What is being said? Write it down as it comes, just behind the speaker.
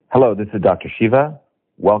Hello, this is Dr. Shiva.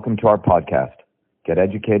 Welcome to our podcast, Get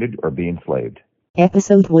Educated or Be Enslaved.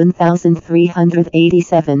 Episode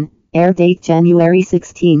 1387, air date January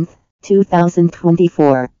 16th,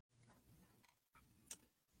 2024.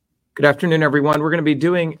 Good afternoon, everyone. We're going to be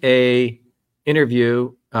doing a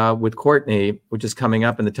interview with Courtney, which is coming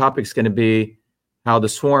up, and the topic is going to be how the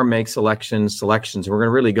swarm makes selections. We're going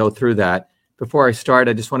to really go through that. Before I start,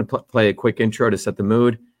 I just want to play a quick intro to set the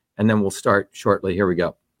mood, and then we'll start shortly. Here we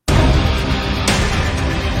go.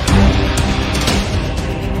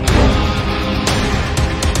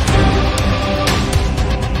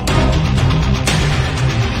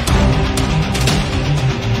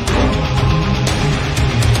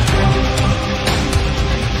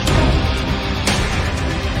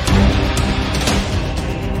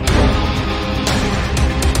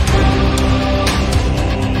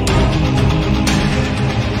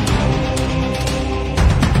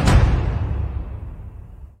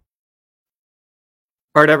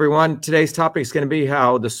 All right, everyone. Today's topic is going to be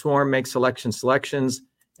how the swarm makes selections.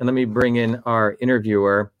 And let me bring in our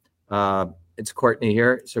interviewer. It's Courtney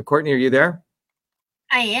here. So, Courtney, are you there?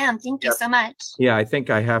 I am. Thank you so much. Yeah, I think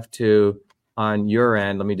I have to, on your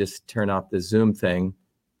end, let me just turn off the Zoom thing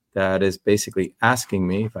that is basically asking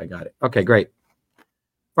me if I got it. Okay, great.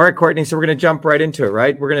 All right, Courtney. So we're going to jump right into it,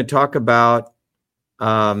 right? We're going to talk about,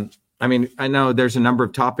 I know there's a number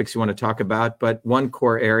of topics you want to talk about, but one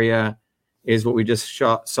core area is what we just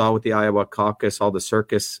saw with the Iowa caucus, all the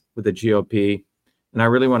circus with the GOP. And I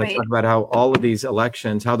really want to talk about how all of these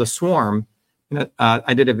elections, how the swarm,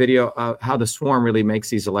 I did a video of how the swarm really makes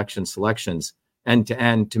these selections end to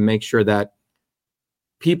end to make sure that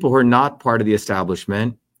people who are not part of the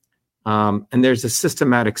establishment, and there's a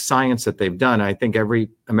systematic science that they've done. I think every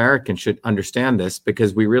American should understand this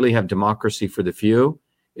because we really have democracy for the few.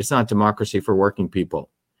 It's not democracy for working people.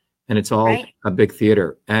 And it's all a big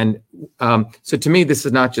theater. And so to me, this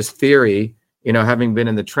is not just theory, having been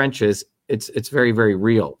in the trenches, it's very, very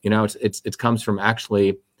real. It comes from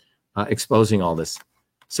actually exposing all this.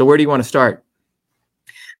 So where do you want to start?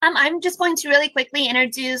 I'm just going to really quickly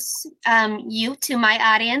introduce you to my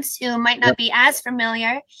audience who might not be as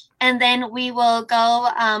familiar. And then we will go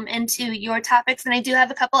into your topics. And I do have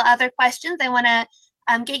a couple other questions. I want to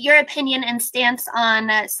get your opinion and stance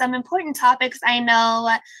on some important topics I know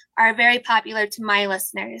are very popular to my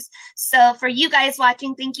listeners. So for you guys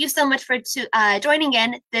watching, thank you so much for joining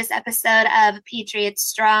in this episode of Patriots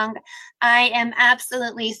Strong. I am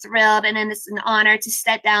absolutely thrilled and it's an honor to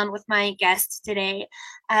sit down with my guest today.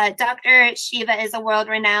 Dr. Shiva is a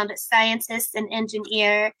world-renowned scientist and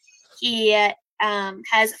engineer. He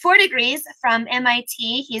has 4 degrees from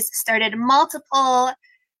MIT. He's started multiple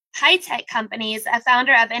high-tech companies, a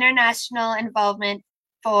founder of international involvement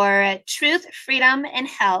for truth, freedom, and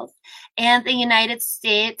health, and the United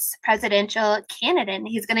States presidential candidate.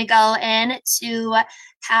 He's going to go into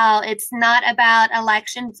how it's not about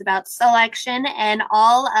election, it's about selection, and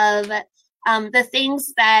all of the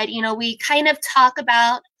things that, we kind of talk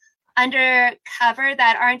about undercover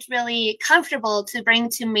that aren't really comfortable to bring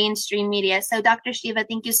to mainstream media. So Dr. Shiva,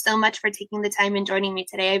 thank you so much for taking the time and joining me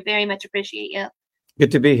today. I very much appreciate you.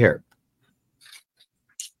 Good to be here.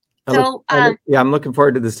 So, I'm looking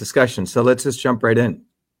forward to this discussion. So let's just jump right in.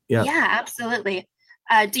 Yeah, absolutely.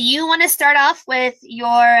 Do you want to start off with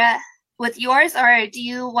yours, or do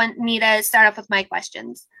you want me to start off with my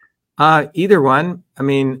questions? Either one.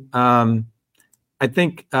 I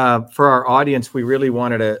think for our audience, we really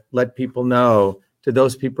wanted to let people know, to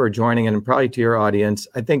those people who are joining and probably to your audience,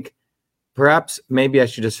 I think perhaps maybe I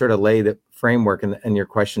should just sort of lay the framework and your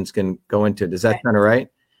questions can go into it. Does that sound all right?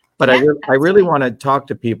 But yeah, I really want to talk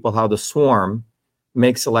to people how the swarm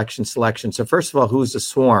makes selection. So first of all, who's the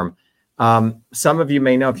swarm? Some of you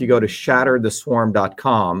may know, if you go to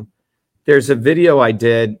shattertheswarm.com, there's a video I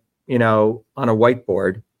did, on a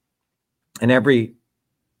whiteboard, and every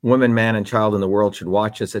woman, man, and child in the world should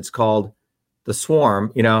watch this. It's called The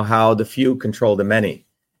Swarm, how the few control the many.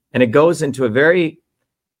 And it goes into a very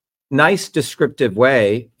nice descriptive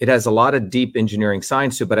way. It has a lot of deep engineering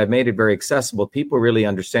science to it, but I've made it very accessible. People really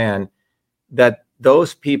understand that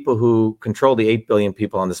those people who control the 8 billion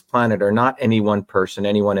people on this planet are not any one person,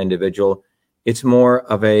 any one individual. It's more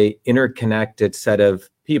of a interconnected set of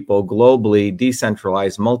people, globally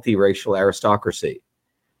decentralized, multiracial aristocracy.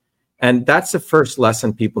 And that's the first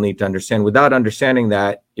lesson people need to understand. Without understanding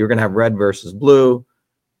that, you're going to have red versus blue,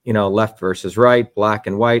 left versus right, black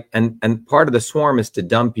and white. And part of the swarm is to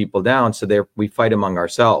dumb people down so we fight among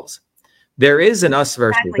ourselves. There is an us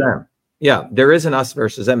versus them. Yeah, there is an us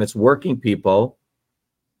versus them. It's working people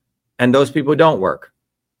and those people who don't work,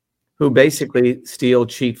 who basically steal,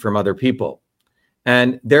 cheat from other people.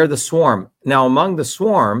 And they're the swarm. Now, among the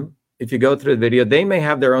swarm, if you go through the video, they may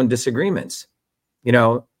have their own disagreements. You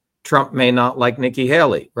know, Trump may not like Nikki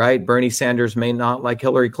Haley, right? Bernie Sanders may not like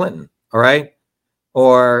Hillary Clinton, all right?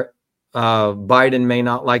 Or Biden may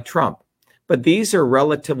not like Trump. But these are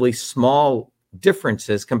relatively small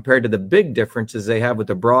differences compared to the big differences they have with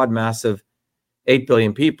the broad mass of 8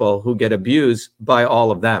 billion people who get abused by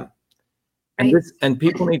all of them. And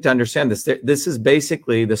people need to understand this. This is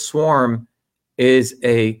basically, the swarm is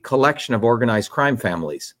a collection of organized crime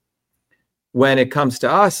families. When it comes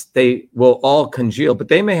to us, they will all congeal, but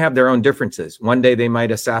they may have their own differences. One day they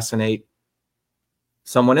might assassinate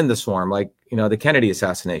someone in the swarm, like, you know, the Kennedy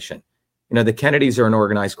assassination. You know, the Kennedys are an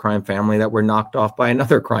organized crime family that were knocked off by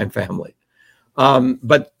another crime family.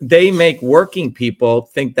 But they make working people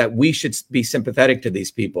think that we should be sympathetic to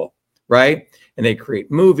these people, right? And they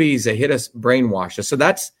create movies, they hit us, brainwash us. So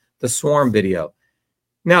that's the swarm video.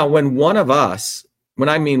 Now, when one of us, when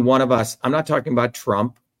I mean one of us, I'm not talking about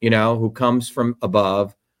Trump, you know, who comes from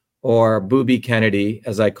above, or Booby Kennedy,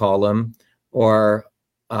 as I call him, or,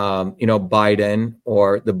 you know, Biden,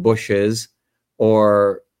 or the Bushes,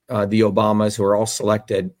 or the Obamas, who are all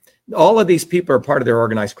selected. All of these people are part of their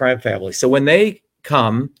organized crime family. So when they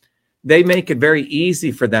come, they make it very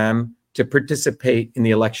easy for them to participate in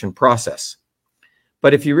the election process.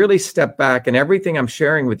 But if you really step back, and everything I'm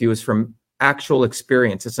sharing with you is from actual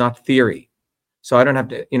experience, it's not theory. So I don't have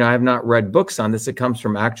to, you know, I have not read books on this. It comes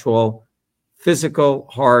from actual physical,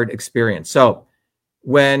 hard experience. So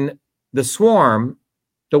when the swarm,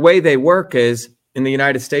 the way they work is, in the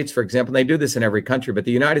United States, for example, they do this in every country, but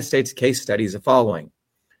the United States case study is the following.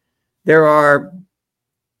 There are a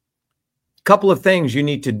couple of things you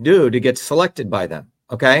need to do to get selected by them,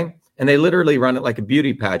 okay? And they literally run it like a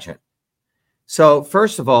beauty pageant. So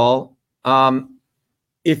first of all,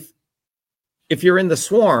 if you're in the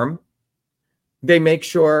swarm, they make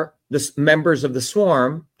sure the members of the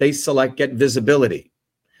swarm, they select, get visibility.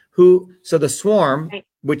 So the swarm,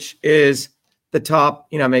 which is the top,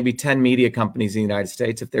 you know, maybe 10 media companies in the United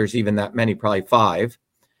States, if there's even that many, probably 5.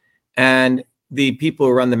 And the people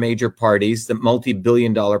who run the major parties, the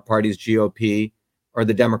multi-billion-dollar parties, GOP, or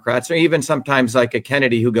the Democrats, or even sometimes like a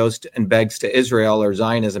Kennedy who goes and begs to Israel or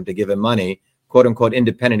Zionism to give him money, quote unquote,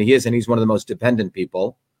 independent he is, and he's one of the most dependent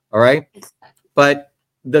people, all right? But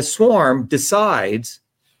the swarm decides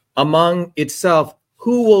among itself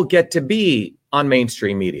who will get to be on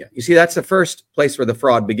mainstream media. You see, that's the first place where the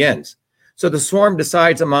fraud begins. So the swarm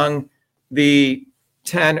decides among the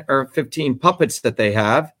 10 or 15 puppets that they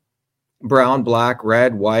have, brown, black,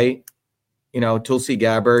 red, white, you know, Tulsi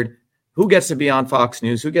Gabbard, who gets to be on Fox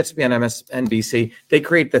News, who gets to be on MSNBC. They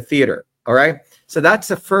create the theater, all right? So that's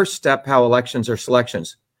the first step, how elections are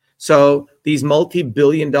selections. So these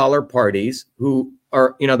multi-billion-dollar parties who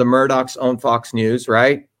are, you know, the Murdochs own Fox News,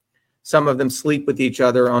 right? Some of them sleep with each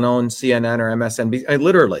other on own CNN or MSNBC,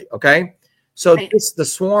 literally, okay? So it's the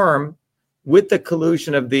swarm with the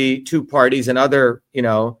collusion of the two parties and other, you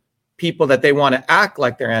know, people that they want to act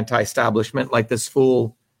like they're anti-establishment, like this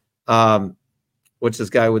fool, what's this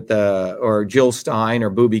guy with or Jill Stein or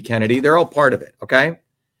Booby Kennedy. They're all part of it, okay?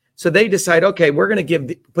 So they decide, okay, we're going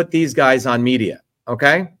to put these guys on media,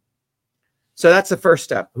 okay? So that's the first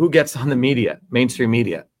step. Who gets on the media, mainstream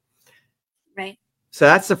media? Right. So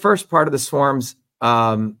that's the first part of the swarm's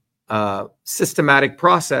systematic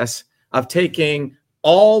process of taking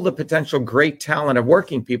all the potential great talent of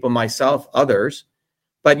working people, myself, others,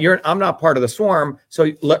 but I'm not part of the swarm.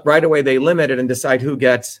 So right away they limit it and decide who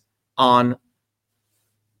gets on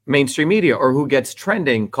mainstream media or who gets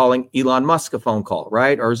trending, calling Elon Musk a phone call,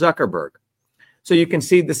 right? Or Zuckerberg. So you can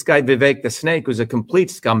see this guy, Vivek the Snake, who's a complete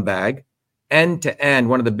scumbag, end to end,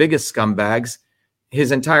 one of the biggest scumbags.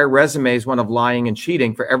 His entire resume is one of lying and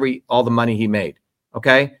cheating for all the money he made.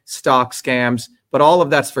 Okay. Stock scams, but all of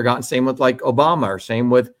that's forgotten. Same with like Obama, or same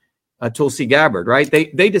with Tulsi Gabbard, right?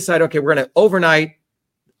 They decide, okay, we're going to overnight.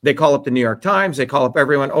 They call up the New York Times. They call up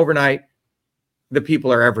everyone overnight. The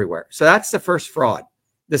people are everywhere. So that's the first fraud.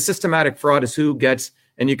 The systematic fraud is who gets,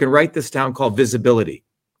 and you can write this down, called visibility.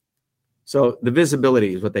 So the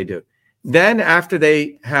visibility is what they do. Then after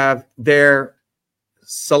they have their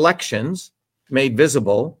selections made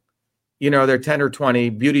visible, you know, they're 10 or 20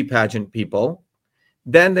 beauty pageant people.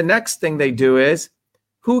 Then the next thing they do is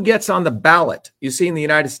who gets on the ballot. You see, in the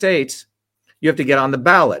United States, you have to get on the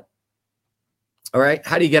ballot. All right.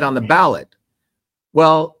 How do you get on the ballot?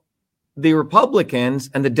 Well, the Republicans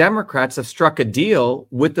and the Democrats have struck a deal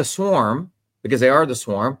with the swarm, because they are the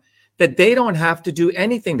swarm, that they don't have to do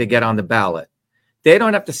anything to get on the ballot. They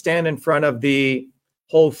don't have to stand in front of the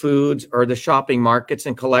Whole Foods or the shopping markets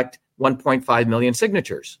and collect 1.5 million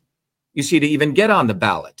signatures. you see, to even get on the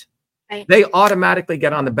ballot. Right. They automatically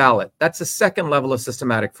get on the ballot. That's the second level of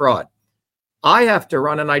systematic fraud. I have to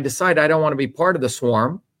run and I decide I don't want to be part of the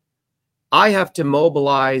swarm. I have to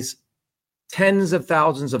mobilize tens of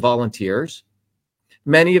thousands of volunteers,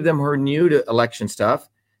 many of them who are new to election stuff.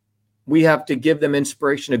 We have to give them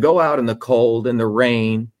inspiration to go out in the cold and the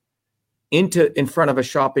rain in front of a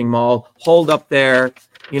shopping mall, hold up their,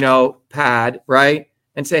 pad, right?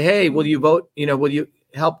 And say, hey, will you vote? Will you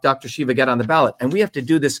help Dr. Shiva get on the ballot? And we have to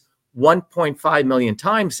do this 1.5 million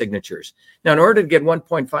times signatures. Now, in order to get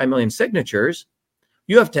 1.5 million signatures,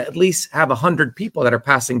 you have to at least have 100 people that are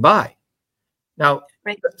passing by. Now,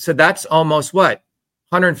 right. So that's almost what?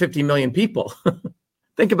 150 million people.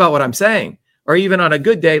 Think about what I'm saying. Or even on a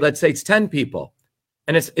good day, let's say it's 10 people.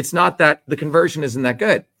 And it's not that the conversion isn't that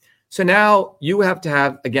good. So now you have to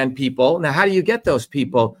have, again, people. Now, how do you get those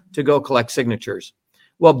people to go collect signatures?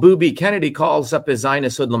 Well, Booby Kennedy calls up his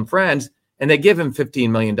Zionist hoodlum friends and they give him $15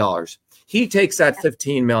 million. He takes that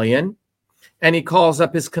 $15 million and he calls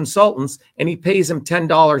up his consultants and he pays them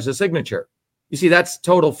 $10 a signature. You see, that's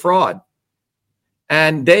total fraud.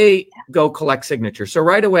 And they go collect signatures. So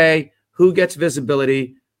right away, who gets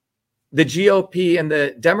visibility? The GOP and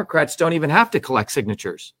the Democrats don't even have to collect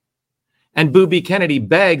signatures. And Booby Kennedy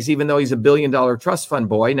begs, even though he's $1 billion trust fund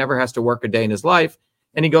boy, never has to work a day in his life.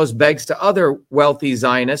 And he begs to other wealthy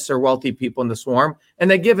Zionists or wealthy people in the swarm, and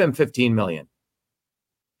they give him 15 million.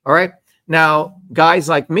 All right. Now, guys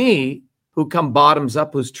like me who come bottoms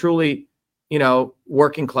up, who's truly,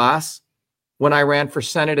 working class, when I ran for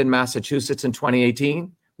Senate in Massachusetts in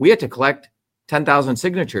 2018, we had to collect 10,000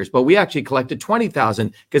 signatures, but we actually collected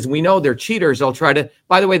 20,000 because we know they're cheaters. They try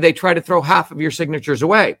to throw half of your signatures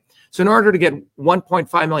away. So in order to get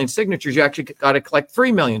 1.5 million signatures, you actually got to collect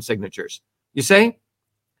 3 million signatures. You see?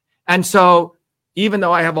 And so even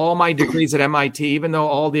though I have all my degrees at MIT, even though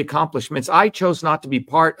all the accomplishments, I chose not to be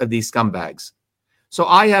part of these scumbags. So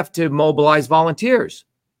I have to mobilize volunteers,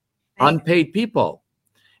 unpaid people.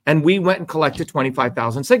 And we went and collected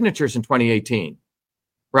 25,000 signatures in 2018,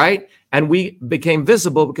 right? And we became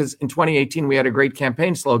visible because in 2018, we had a great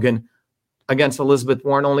campaign slogan against Elizabeth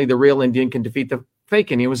Warren, only the real Indian can defeat the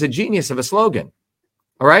fake Indian. It was a genius of a slogan,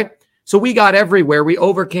 all right? So we got everywhere. We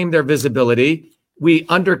overcame their visibility. We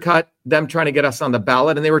undercut them trying to get us on the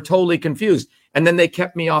ballot, and they were totally confused. And then they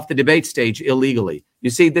kept me off the debate stage illegally. You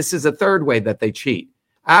see, this is a third way that they cheat.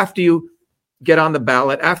 After you get on the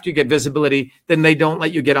ballot, after you get visibility, then they don't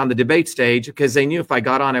let you get on the debate stage because they knew if I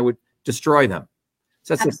got on, I would destroy them.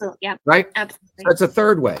 So that's absolutely, right? Absolutely. So that's a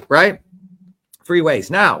third way, right? 3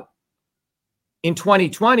 ways. Now, in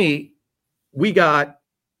 2020, we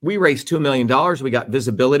raised $2 million. We got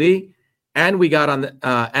visibility, and we got on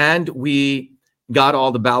the we got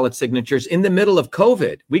all the ballot signatures in the middle of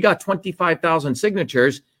COVID. We got 25,000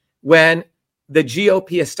 signatures when the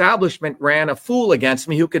GOP establishment ran a fool against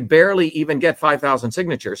me who could barely even get 5,000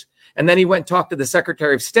 signatures. And then he went and talked to the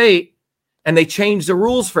Secretary of State, and they changed the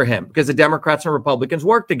rules for him because the Democrats and Republicans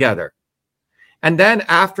worked together. And then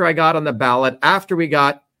after I got on the ballot, after we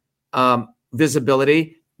got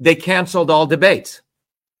visibility, they canceled all debates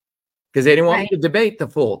because they didn't want me to debate the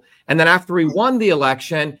fool. And then after we won the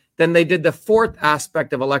election, then they did the fourth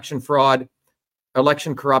aspect of election fraud,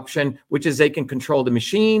 election corruption, which is they can control the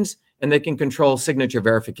machines and they can control signature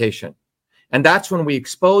verification. And that's when we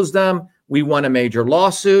exposed them. We won a major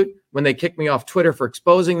lawsuit when they kicked me off Twitter for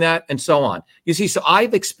exposing that and so on. You see, so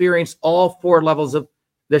I've experienced all 4 levels of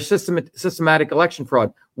the systematic election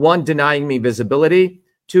fraud. 1, denying me visibility.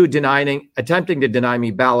 2, attempting to deny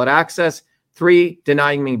me ballot access. 3,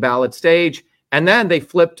 denying me ballot stage. And then they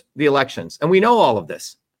flipped the elections. And we know all of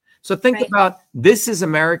this. So think about this is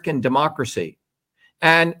American democracy.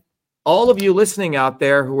 And all of you listening out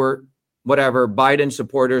there who are whatever, Biden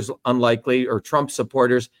supporters, unlikely, or Trump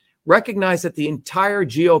supporters, recognize that the entire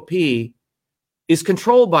GOP is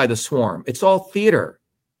controlled by the swarm. It's all theater.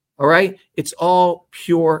 All right. It's all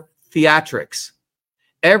pure theatrics.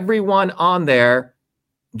 Everyone on there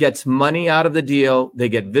gets money out of the deal. They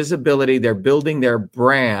get visibility. They're building their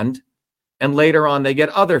brand. And later on, they get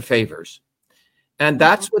other favors. And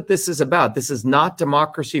that's what this is about. This is not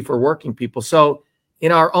democracy for working people. So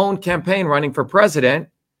in our own campaign running for president,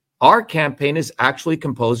 our campaign is actually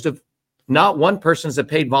composed of not one person's a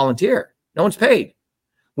paid volunteer. No one's paid.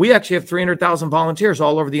 We actually have 300,000 volunteers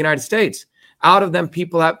all over the United States. Out of them,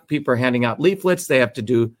 people are handing out leaflets. They have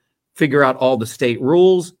to figure out all the state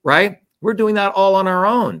rules, right? We're doing that all on our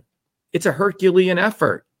own. It's a Herculean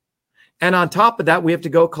effort. And on top of that, we have to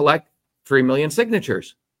go collect 3 million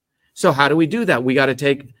signatures. So how do we do that? We got to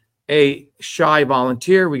take a shy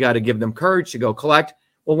volunteer. We got to give them courage to go collect.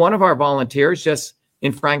 Well, one of our volunteers just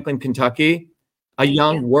in Franklin, Kentucky, a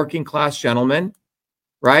young working class gentleman,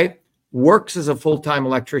 right? Works as a full-time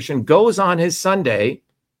electrician, goes on his Sunday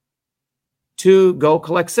to go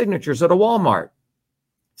collect signatures at a Walmart,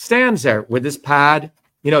 stands there with his pad,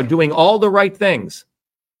 doing all the right things,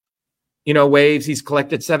 waves. He's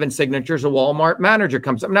collected 7 signatures. A Walmart manager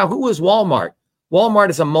comes up. Now, who is Walmart? Walmart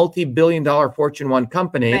is a multi-billion-dollar Fortune 1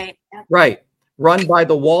 company, right? Run by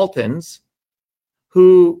the Waltons,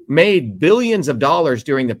 who made billions of dollars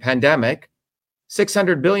during the pandemic.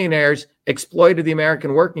 600 billionaires exploited the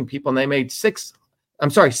American working people, and they made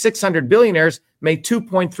 600 billionaires made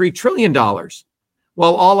 $2.3 trillion.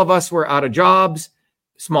 While all of us were out of jobs,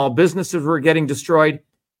 small businesses were getting destroyed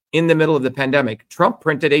in the middle of the pandemic. Trump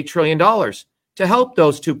printed $8 trillion to help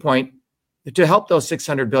those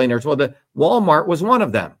 600 billionaires. Well, the Walmart was one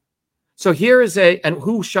of them. So here is and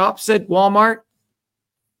who shops at Walmart?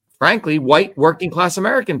 Frankly, white working class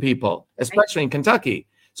American people, especially in Kentucky.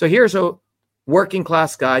 So here's a working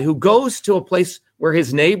class guy who goes to a place where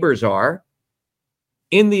his neighbors are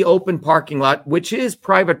in the open parking lot, which is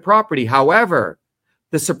private property. However,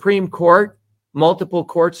 the Supreme Court, multiple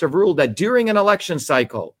courts have ruled that during an election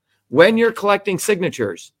cycle, when you're collecting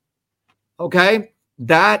signatures, okay,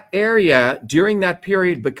 that area during that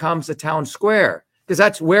period becomes a town square, because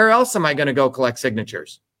that's where else am I going to go collect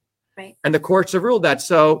signatures? Right. And the courts have ruled that.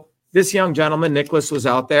 So this young gentleman, Nicholas, was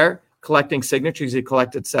out there collecting signatures. He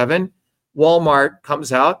collected 7. Walmart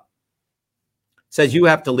comes out, says, you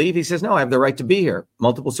have to leave. He says, no, I have the right to be here.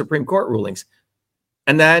 Multiple Supreme Court rulings.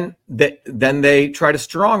 And then they try to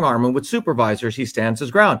strong arm him with supervisors. He stands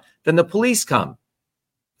his ground. Then the police come.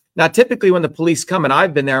 Now, typically when the police come, and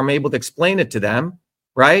I've been there, I'm able to explain it to them,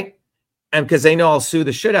 right? And because they know I'll sue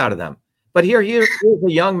the shit out of them. But here's a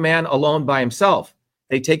young man alone by himself.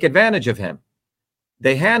 They take advantage of him.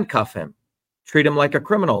 They handcuff him, treat him like a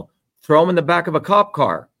criminal, throw him in the back of a cop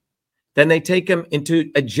car. Then they take him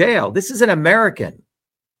into a jail. This is an American,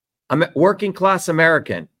 a working class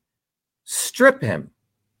American. Strip him.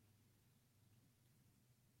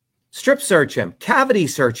 Strip search him. Cavity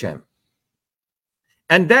search him.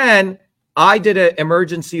 And then I did an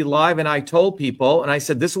emergency live, and I told people, and I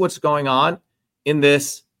said, this is what's going on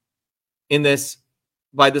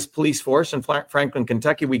by this police force in Franklin,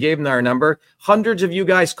 Kentucky. We gave them our number. Hundreds of you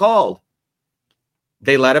guys called.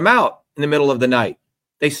 They let him out in the middle of the night.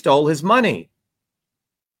 They stole his money.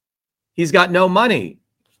 He's got no money.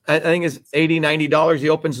 I think it's $80, $90. He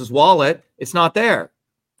opens his wallet. It's not there.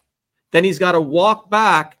 Then he's got to walk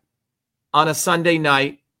back on a Sunday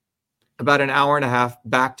night, about an hour and a half,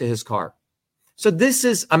 back to his car. So this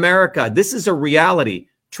is America. This is a reality.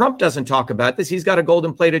 Trump doesn't talk about this. He's got a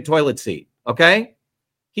golden plated toilet seat. Okay.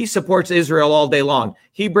 He supports Israel all day long.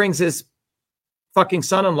 He brings his fucking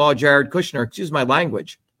son-in-law, Jared Kushner, excuse my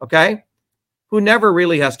language. Okay. Who never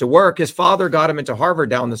really has to work. His father got him into Harvard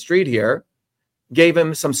down the street here, gave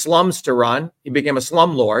him some slums to run. He became a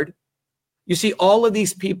slum lord. You see, all of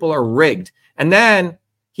these people are rigged. And then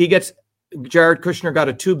Jared Kushner got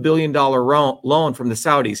a $2 billion loan from the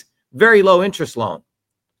Saudis. Very low interest loan.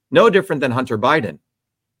 No different than Hunter Biden.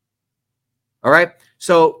 All right.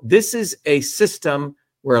 So this is a system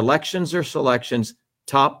where elections are selections,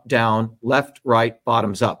 top down, left, right,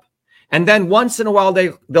 bottoms up. And then once in a while,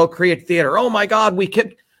 they'll create theater. Oh my God,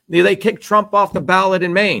 they kicked Trump off the ballot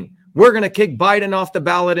in Maine. We're going to kick Biden off the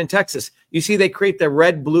ballot in Texas. You see, they create the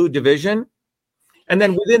red-blue division. And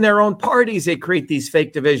then within their own parties, they create these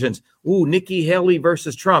fake divisions. Ooh, Nikki Haley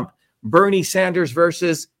versus Trump, Bernie Sanders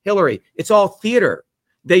versus Hillary. It's all theater.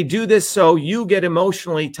 They do this so you get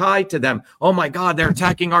emotionally tied to them. Oh my God, they're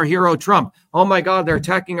attacking our hero Trump. Oh my God, they're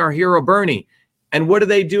attacking our hero Bernie. And what do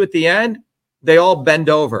they do at the end? They all bend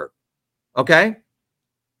over. Okay?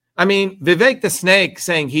 I mean, Vivek the Snake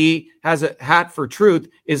saying he has a hat for truth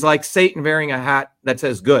is like Satan wearing a hat that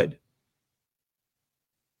says good.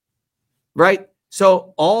 Right?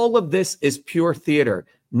 So all of this is pure theater.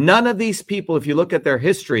 None of these people, if you look at their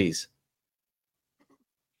histories,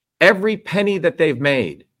 every penny that they've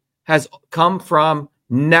made has come from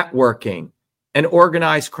networking, an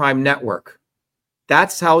organized crime network.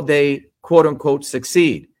 That's how they, quote unquote,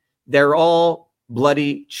 succeed. They're all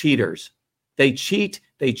bloody cheaters. They cheat,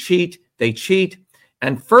 they cheat, they cheat.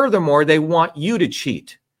 And furthermore, they want you to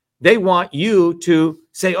cheat. They want you to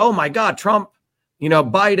say, oh my God, Trump,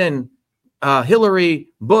 Biden, Hillary,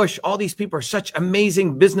 Bush, all these people are such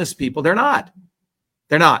amazing business people. They're not.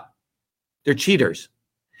 They're not. They're cheaters.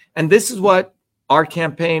 And this is what our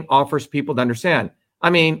campaign offers people to understand. I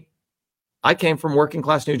mean, I came from working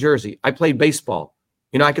class New Jersey. I played baseball.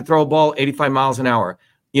 I could throw a ball 85 miles an hour,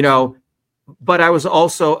 but I was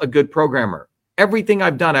also a good programmer. Everything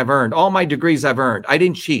I've done, I've earned. All my degrees I've earned. I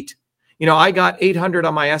didn't cheat. I got 800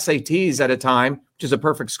 on my SATs at a time, which is a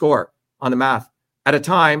perfect score on the math, at a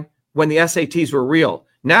time when the SATs were real.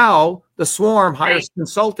 Now the swarm hires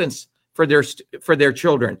consultants for their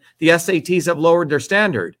children. The SATs have lowered their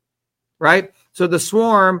standard, right? So the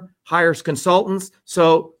swarm hires consultants.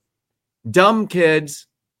 So dumb kids,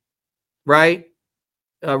 right?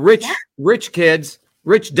 Rich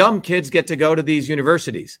dumb kids get to go to these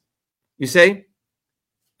universities. You see?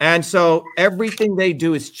 And so everything they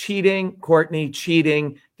do is cheating, Courtney,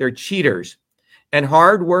 cheating. They're cheaters. And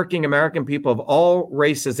hardworking American people of all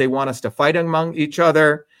races, they want us to fight among each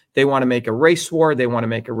other. They want to make a race war. They want to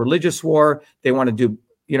make a religious war. They want to do,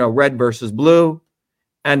 red versus blue.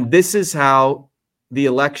 And this is how the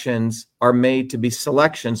elections are made to be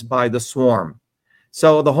selections by the swarm.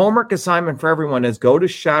 So the homework assignment for everyone is go to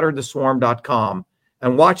shattertheswarm.com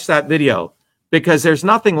and watch that video, because there's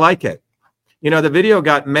nothing like it. The video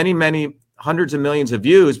got many, many hundreds of millions of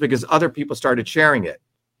views because other people started sharing it.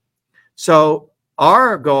 So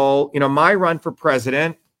our goal, my run for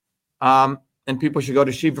president, and people should go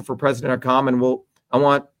to shivaforpresident.com, and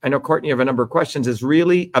I know Courtney, you have a number of questions, is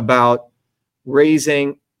really about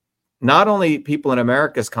raising not only people in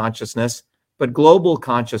America's consciousness, but global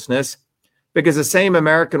consciousness, because the same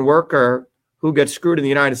American worker who gets screwed in the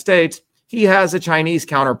United States, he has a Chinese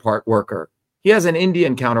counterpart worker. He has an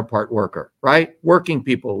Indian counterpart worker, right? Working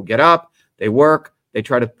people who get up, they work, they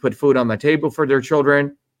try to put food on the table for their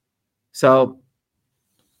children. So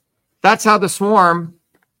that's how the swarm,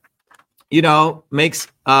 makes,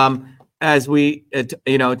 as we,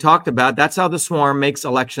 talked about, that's how the swarm makes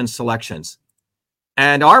election selections.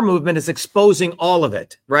 And our movement is exposing all of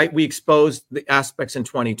it, right? We exposed the aspects in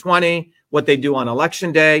 2020, what they do on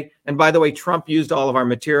election day. And by the way, Trump used all of our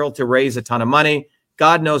material to raise a ton of money.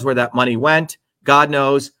 God knows where that money went. God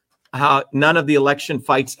knows how none of the election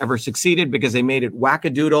fights ever succeeded because they made it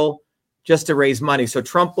wackadoodle just to raise money. So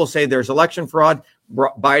Trump will say there's election fraud.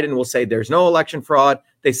 Biden will say there's no election fraud.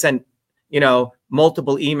 They send,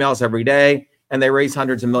 multiple emails every day, and they raise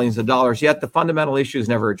hundreds of millions of dollars. Yet the fundamental issue is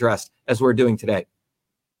never addressed, as we're doing today.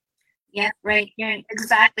 Yeah, right. You're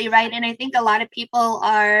exactly right. And I think a lot of people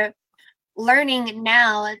are learning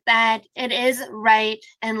now that it is right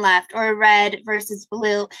and left, or red versus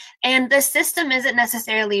blue. And the system isn't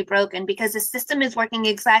necessarily broken, because the system is working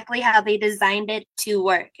exactly how they designed it to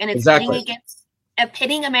work. And it's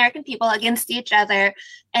pitting American people against each other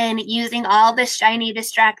and using all the shiny,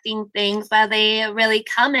 distracting things while they really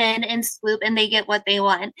come in and swoop and they get what they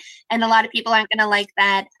want. And a lot of people aren't going to like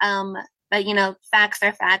that. But, facts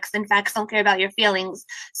are facts, and facts don't care about your feelings.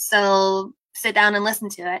 So sit down and listen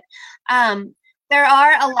to it. There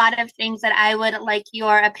are a lot of things that I would like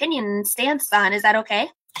your opinion and stance on. Is that okay?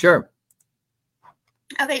 Sure.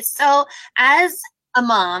 Okay, so as a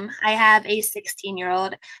mom, I have a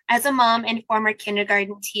 16-year-old. As a mom and former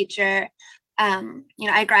kindergarten teacher,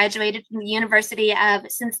 I graduated from the University of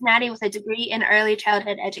Cincinnati with a degree in early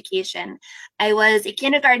childhood education. I was a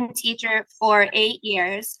kindergarten teacher for 8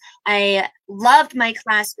 years. I loved my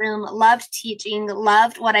classroom, loved teaching,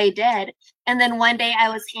 loved what I did. And then one day I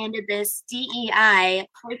was handed this DEI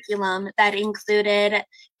curriculum that included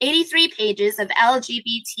 83 pages of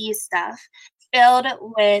LGBT stuff filled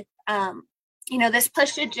with, this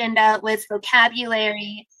push agenda with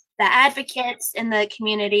vocabulary, the advocates in the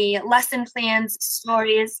community, lesson plans,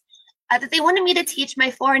 stories that they wanted me to teach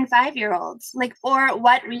my 4 and 5-year-olds. Like, for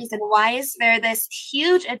what reason? Why is there this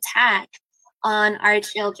huge attack on our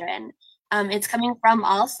children? It's coming from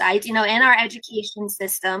all sides, in our education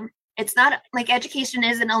system. It's not like education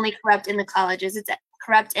isn't only corrupt in the colleges, it's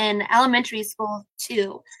corrupt in elementary school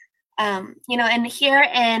too. And here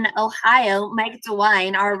in Ohio, Mike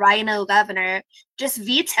DeWine, our Rhino governor, just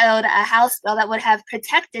vetoed a House bill that would have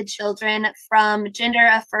protected children from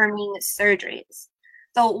gender-affirming surgeries.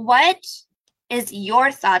 So what is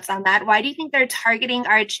your thoughts on that? Why do you think they're targeting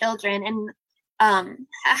our children? And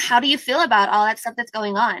how do you feel about all that stuff that's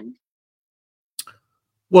going on?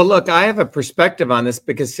 Well, look, I have a perspective on this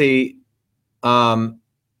because,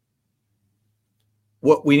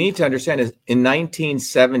 what we need to understand is in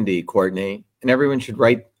 1970, Courtney, and everyone should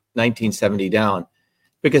write 1970 down,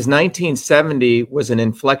 because 1970 was an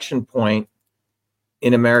inflection point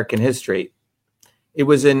in American history. It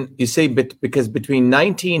was because between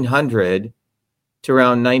 1900 to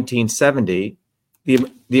around 1970,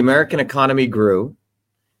 the American economy grew,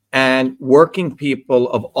 and working people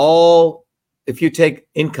of all, if you take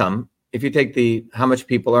income, how much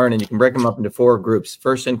people earn, and you can break them up into 4 groups: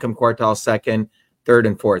 first income quartile, second, third,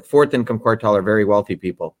 and fourth. Fourth income quartile are very wealthy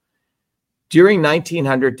people. During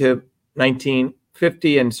 1900 to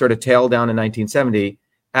 1950 and sort of tailed down in 1970,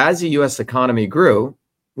 as the US economy grew,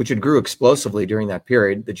 which it grew explosively during that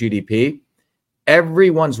period, the GDP,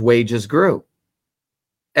 everyone's wages grew.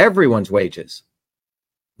 Everyone's wages.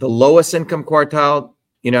 The lowest income quartile,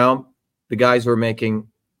 the guys were making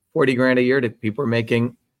 40 grand a year, to people were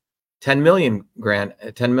making $10 million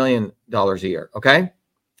a year. Okay.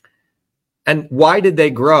 And why did they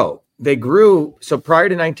grow? They grew. So prior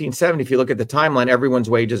to 1970, if you look at the timeline, everyone's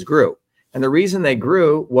wages grew. And the reason they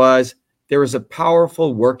grew was there was a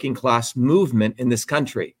powerful working class movement in this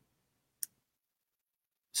country,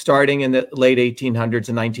 starting in the late 1800s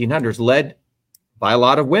and 1900s, led by a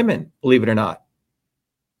lot of women, believe it or not.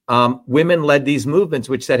 Women led these movements,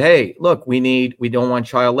 which said, hey, look, we don't want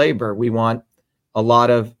child labor. We want a lot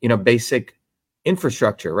of, basic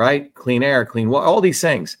infrastructure, right? Clean air, clean water, all these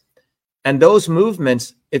things. And those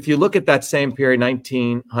movements, if you look at that same period,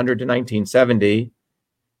 1900 to 1970,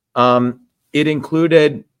 it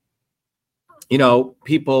included,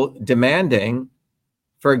 people demanding,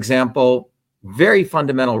 for example, very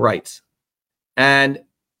fundamental rights. And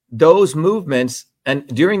those movements, and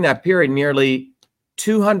during that period, nearly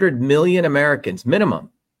 200 million Americans,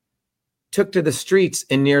 minimum, took to the streets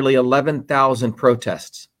in nearly 11,000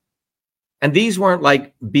 protests. And these weren't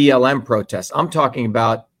like BLM protests. I'm talking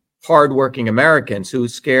about hardworking Americans who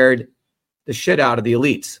scared the shit out of the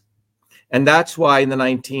elites. And that's why in the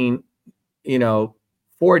 40s,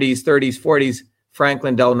 30s, 40s,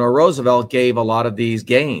 Franklin Delano Roosevelt gave a lot of these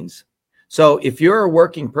gains. So if you're a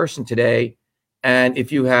working person today, and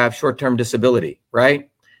if you have short-term disability, right?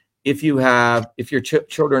 If your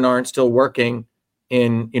children aren't still working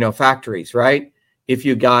in, factories, right? If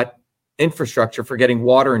you got infrastructure for getting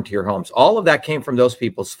water into your homes, all of that came from those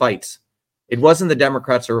people's fights. It wasn't the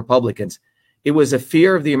Democrats or Republicans. It was a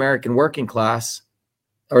fear of the American working class,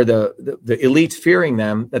 or the elites fearing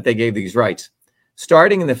them, that they gave these rights.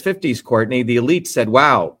 Starting in the 50s, Courtney, the elites said,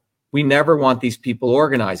 wow, we never want these people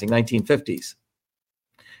organizing, 1950s.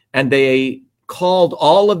 And they called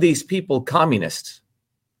all of these people communists.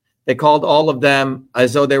 They called all of them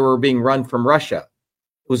as though they were being run from Russia.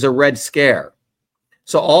 It was a Red Scare.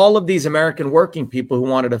 So all of these American working people who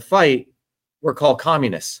wanted to fight were called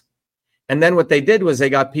communists. And then what they did was they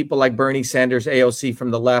got people like Bernie Sanders, AOC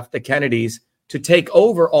from the left, the Kennedys, to take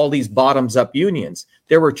over all these bottoms-up unions.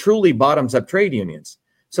 There were truly bottoms-up trade unions.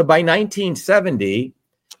 So by 1970,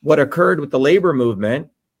 what occurred with the labor movement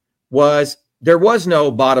was there was no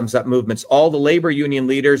bottoms-up movements. All the labor union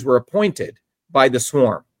leaders were appointed by the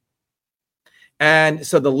swarm. And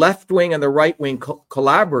so the left wing and the right wing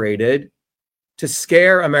collaborated to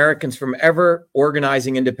scare Americans from ever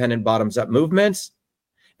organizing independent bottoms-up movements.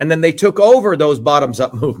 And then they took over those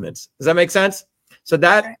bottoms-up movements. Does that make sense? So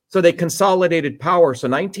they consolidated power. So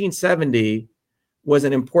 1970 was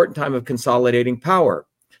an important time of consolidating power.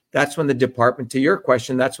 That's when to your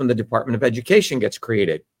question, that's when the Department of Education gets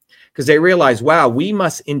created. Because they realize, wow, we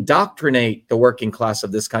must indoctrinate the working class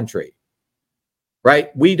of this country,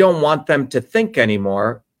 right? We don't want them to think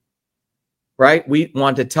anymore, right? We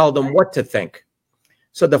want to tell them what to think.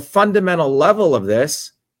 So the fundamental level of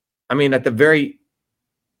this, at the very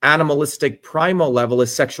animalistic primal level,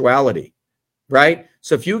 is sexuality, right?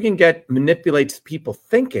 So if you can manipulate people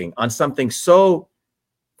thinking on something so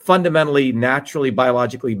fundamentally, naturally,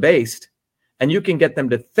 biologically based, and you can get them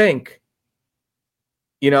to think,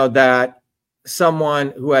 that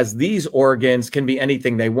someone who has these organs can be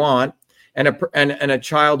anything they want, and a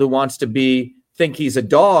child who wants to think he's a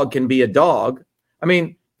dog can be a dog.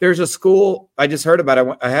 There's a school I just heard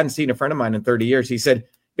about. I hadn't seen a friend of mine in 30 years. He said,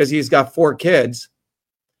 because he's got 4 kids,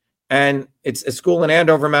 and it's a school in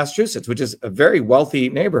Andover, Massachusetts, which is a very wealthy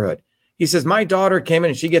neighborhood. He says, my daughter came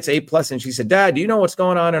in and she gets A+, and she said, Dad, do you know what's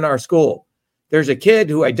going on in our school? There's a kid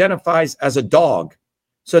who identifies as a dog,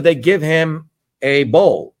 so they give him a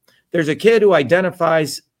bowl. There's a kid who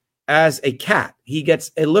identifies as a cat. He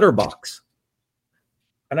gets a litter box.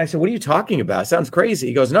 And I said, what are you talking about? It sounds crazy.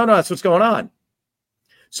 He goes, no, that's what's going on.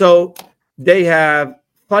 So they have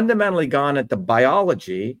fundamentally gone at the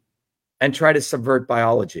biology and try to subvert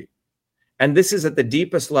biology. And this is at the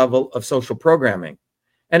deepest level of social programming.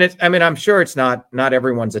 And I'm sure it's not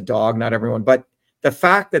everyone's a dog, not everyone, but the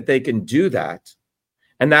fact that they can do that,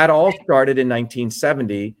 and that all started in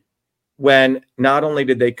 1970, when not only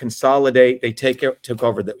did they consolidate, they took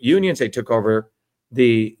over the unions, they took over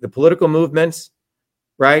the political movements,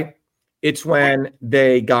 right? It's when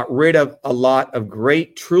they got rid of a lot of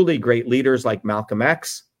truly great leaders like Malcolm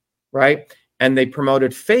X, right? And they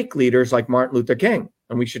promoted fake leaders like Martin Luther King.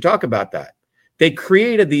 And we should talk about that. They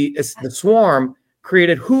created the swarm,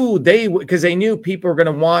 created because they knew people were going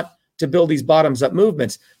to want to build these bottoms up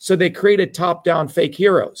movements. So they created top down fake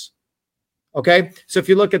heroes. Okay. So if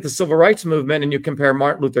you look at the civil rights movement and you compare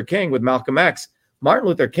Martin Luther King with Malcolm X, Martin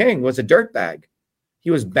Luther King was a dirtbag.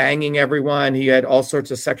 He was banging everyone. He had all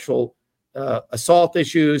sorts of sexual assault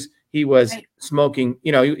issues. He was smoking,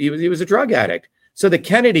 he was a drug addict. So the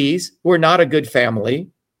Kennedys, who are not a good family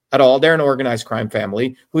at all, they're an organized crime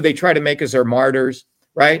family who they try to make as their martyrs,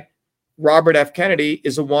 right? Robert F. Kennedy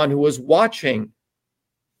is the one who was watching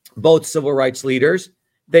both civil rights leaders.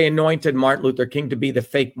 They anointed Martin Luther King to be the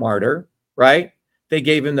fake martyr, right? They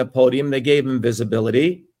gave him the podium. They gave him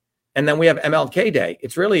visibility. And then we have MLK Day.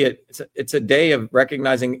 It's really it's a day of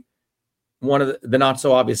recognizing one of the not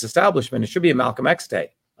so obvious establishment. It should be a Malcolm X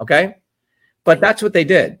Day, okay? But that's what they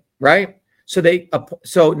did, right? So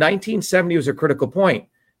 1970 was a critical point.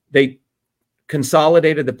 They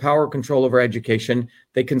consolidated the power control over education.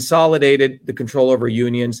 They consolidated the control over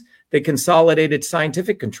unions. They consolidated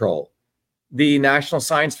scientific control. The National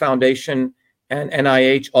Science Foundation and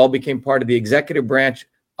NIH all became part of the executive branch,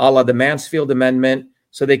 a la the Mansfield Amendment.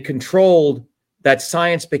 So they controlled that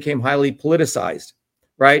science became highly politicized,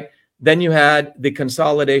 right? Then you had the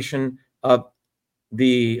consolidation of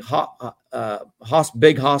the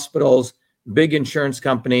big hospitals, big insurance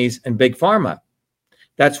companies, and big pharma.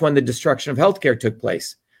 That's when the destruction of healthcare took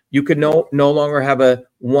place. You could no longer have a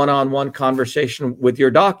one-on-one conversation with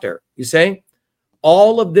your doctor. You say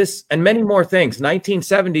all of this and many more things.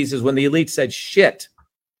 1970s is when the elite said, shit,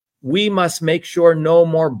 we must make sure no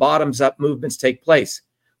more bottoms-up movements take place.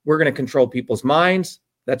 We're going to control people's minds.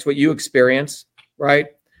 That's what you experience, right?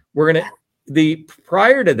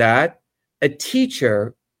 Prior to that, a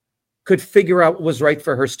teacher could figure out what was right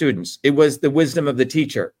for her students. It was the wisdom of the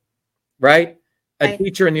teacher, right? A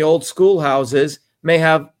teacher in the old schoolhouses may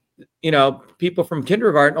have, people from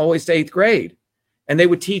kindergarten always to 8th grade, and they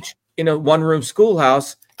would teach in a one-room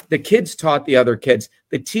schoolhouse. The kids taught the other kids.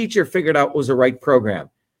 The teacher figured out what was the right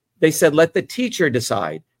program. They said, let the teacher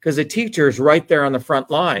decide, because the teacher is right there on the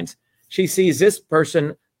front lines. She sees this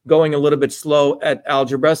person going a little bit slow at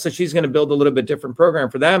algebra, so she's going to build a little bit different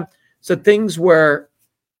program for them. So things were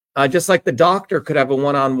just like the doctor could have a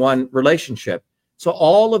one-on-one relationship. So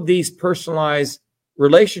all of these personalized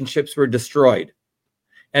relationships were destroyed.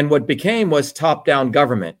 And what became was top-down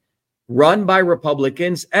government run by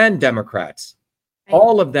Republicans and Democrats.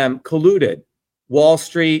 All of them colluded. Wall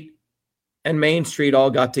Street and Main Street all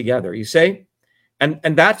got together, you say? And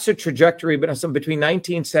that's a trajectory between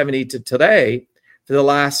 1970 to today for the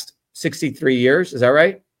last 63 years. Is that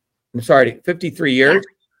right? I'm sorry, 53 years. Yeah.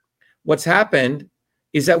 What's happened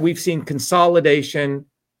is that we've seen consolidation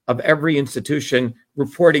of every institution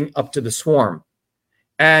reporting up to the swarm.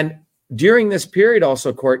 And during this period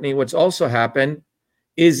also, Courtney, what's also happened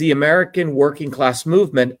is the American working class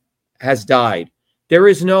movement has died. There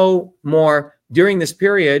is no more, during this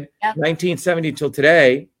period, 1970 till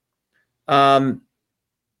today,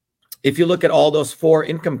 if you look at all those 4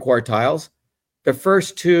 income quartiles, the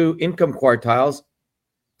first 2 income quartiles,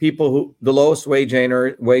 people who, the lowest wage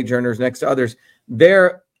earners next to others,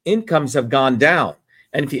 their incomes have gone down.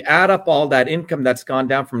 And if you add up all that income that's gone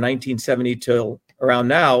down from 1970 till around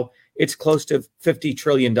now, it's close to $50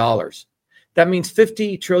 trillion. That means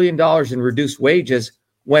 $50 trillion in reduced wages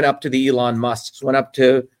went up to the Elon Musks, went up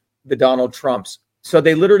to the Donald Trumps. So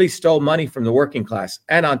they literally stole money from the working class.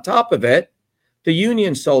 And on top of it, the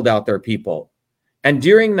union sold out their people. And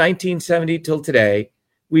during 1970 till today,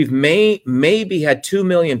 we've maybe had 2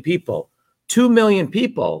 million people. 2 million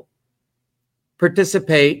people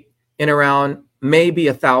participate in around maybe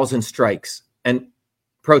 1,000 strikes and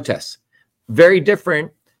protests. Very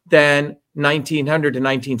different than 1900 to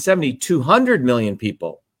 1970, 200 million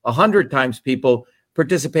people, 100 times people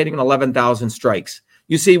participating in 11,000 strikes.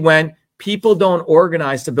 You see, when people don't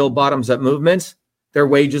organize to build bottoms-up movements, their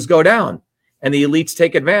wages go down and the elites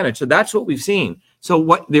take advantage. So that's what we've seen.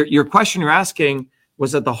 So your question you're asking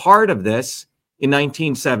was at the heart of this in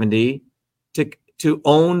 1970 to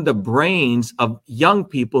own the brains of young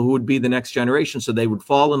people who would be the next generation. So they would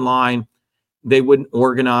fall in line, they wouldn't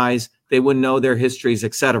organize, they wouldn't know their histories,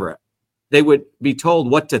 etc. They would be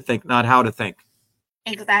told what to think, not how to think.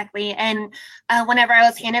 Exactly. And whenever I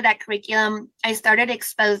was handed that curriculum, I started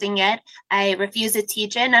exposing it. I refused to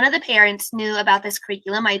teach it. None of the parents knew about this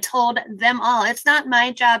curriculum. I told them all, it's not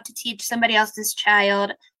my job to teach somebody else's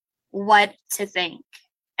child what to think.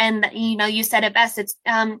 And, you said it best. It's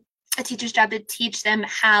a teacher's job to teach them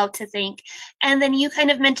how to think. And then you kind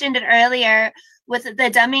of mentioned it earlier with the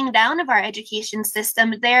dumbing down of our education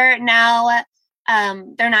system. They're now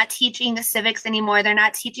they're not teaching the civics anymore. They're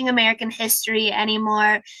not teaching American history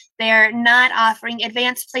anymore. They're not offering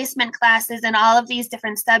advanced placement classes in all of these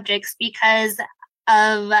different subjects because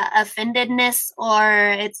of offendedness,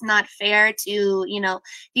 or it's not fair to,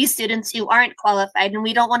 these students who aren't qualified, and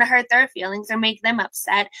we don't want to hurt their feelings or make them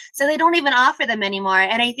upset. So they don't even offer them anymore.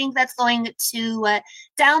 And I think that's going to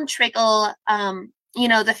down trickle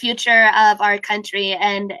the future of our country.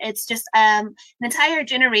 And it's just an entire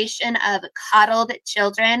generation of coddled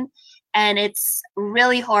children. And it's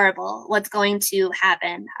really horrible what's going to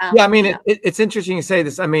happen. It's interesting you say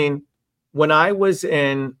this. I mean, when I was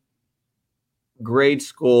in grade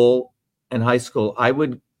school and high school, I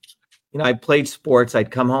played sports. I'd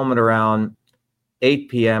come home at around 8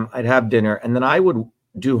 p.m. I'd have dinner, and then I would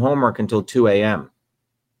do homework until 2 a.m.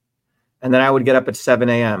 And then I would get up at 7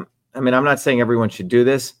 a.m. I mean, I'm not saying everyone should do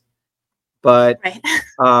this, but right.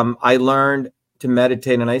 I learned to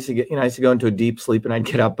meditate, and I used to go into a deep sleep and I'd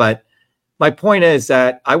get up. But my point is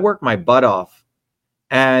that I worked my butt off,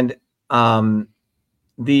 and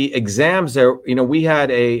the exams there, we had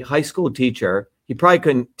a high school teacher. He probably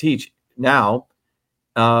couldn't teach now,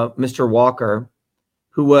 Mr. Walker,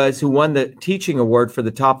 who won the teaching award for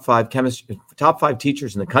the top five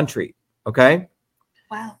teachers in the country. Okay.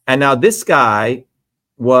 Wow. And now this guy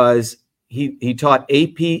he taught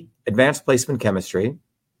AP advanced placement chemistry,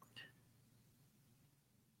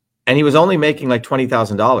 and he was only making like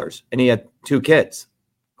 $20,000, and he had 2 kids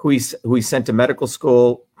who he sent to medical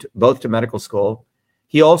school, both to medical school.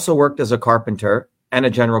 He also worked as a carpenter and a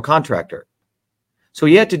general contractor. So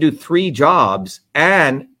he had to do 3 jobs,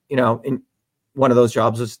 and in one of those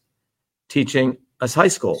jobs was teaching us high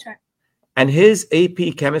school. Sure. And his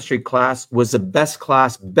AP chemistry class was the best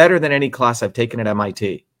class, better than any class I've taken at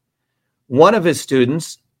MIT. One of his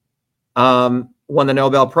students won the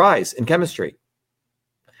Nobel Prize in chemistry.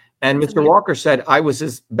 And Mr. Walker said, I was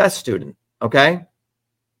his best student, okay?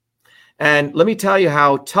 And let me tell you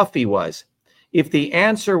how tough he was. If the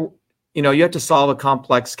answer, you have to solve a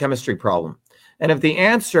complex chemistry problem. And if the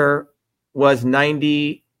answer was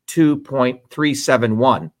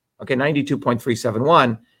 92.371, okay,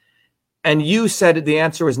 92.371, and you said the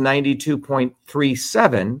answer was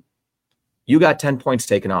 92.37, you got 10 points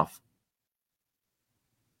taken off.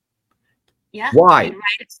 Yeah. Why?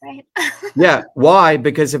 Right, it's right. Yeah. Why?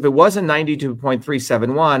 Because if it wasn't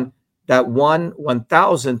 92.371, that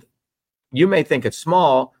 1/1000th, you may think it's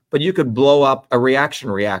small, but you could blow up a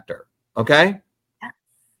reaction reactor. Okay. Yeah.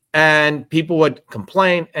 And people would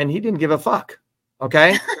complain, and he didn't give a fuck.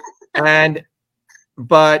 Okay.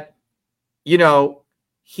 But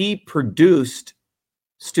he produced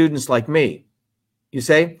students like me, you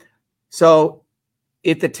say? So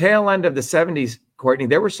at the tail end of the 70s, Courtney,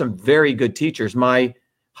 there were some very good teachers. My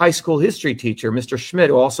high school history teacher, Mr.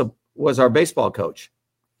 Schmidt, who also was our baseball coach.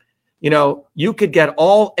 You could get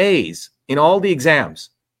all A's in all the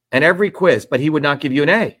exams and every quiz, but he would not give you an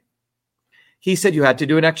A. He said you had to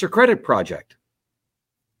do an extra credit project.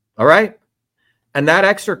 All right? And that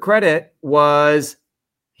extra credit was,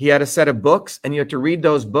 he had a set of books, and you had to read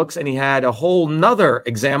those books, and he had a whole nother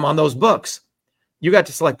exam on those books. You got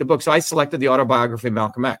to select the book. So I selected the autobiography of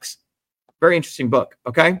Malcolm X. Very interesting book.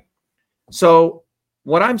 Okay. So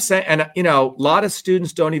what I'm saying, and a lot of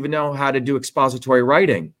students don't even know how to do expository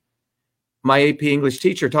writing. My AP English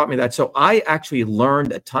teacher taught me that. So I actually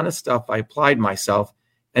learned a ton of stuff. I applied myself,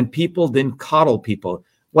 and people didn't coddle people.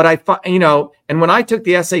 What I find, and when I took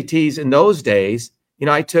the SATs in those days,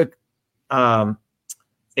 I took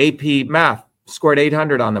AP math, scored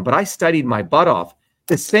 800 on them, but I studied my butt off.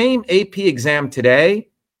 The same AP exam today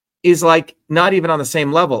is like not even on the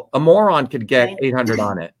same level. A moron could get 800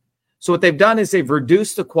 on it. So what they've done is they've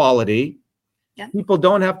reduced the quality. Yeah. People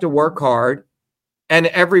don't have to work hard, and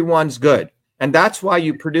everyone's good. And that's why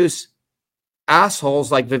you produce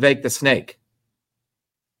assholes like Vivek the Snake.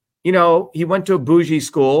 He went to a bougie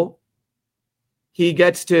school. He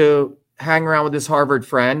gets to hang around with his Harvard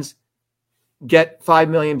friends, get $5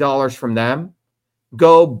 million from them,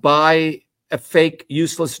 go buy a fake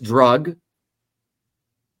useless drug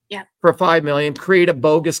for $5 million, create a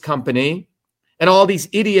bogus company, and all these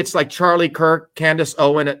idiots like Charlie Kirk, Candace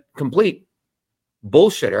Owen, a complete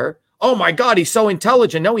bullshitter. Oh my God, he's so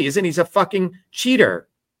intelligent. No, he isn't. He's a fucking cheater.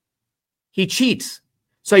 He cheats.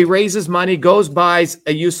 So he raises money, goes, buys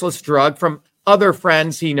a useless drug from other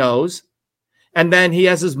friends he knows. And then he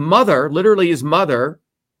has his mother, literally his mother,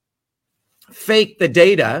 fake the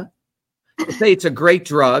data, say it's a great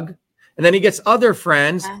drug. And then he gets other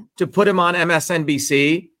friends to put him on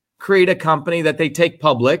MSNBC, create a company that they take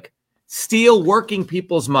public, steal working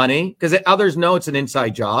people's money because others know it's an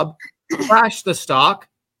inside job, crash the stock,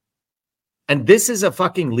 And this is a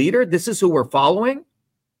fucking leader. This is who we're following.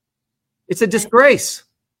 It's a disgrace.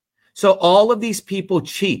 So all of these people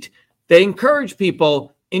cheat. They encourage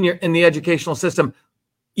people in the educational system.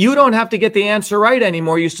 You don't have to get the answer right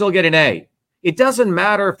anymore. You still get an A. It doesn't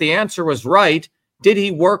matter if the answer was right. Did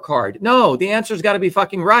he work hard? No, the answer's got to be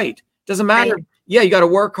fucking right. Doesn't matter. Right. Yeah, you got to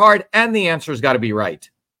work hard and the answer's got to be right.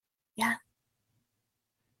 Yeah.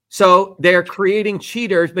 So they're creating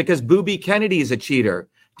cheaters because Booby Kennedy is a cheater.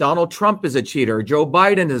 Donald Trump is a cheater. Joe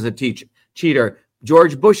Biden is a cheater.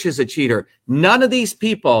 George Bush is a cheater. None of these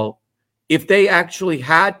people, if they actually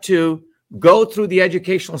had to go through the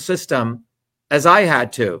educational system as I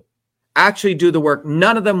had to, actually do the work,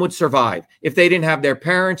 none of them would survive if they didn't have their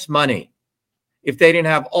parents' money, if they didn't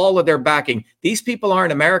have all of their backing. These people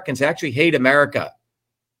aren't Americans. They actually hate America.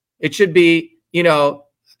 It should be,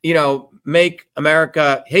 make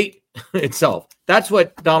America hate itself. That's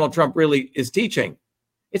what Donald Trump really is teaching.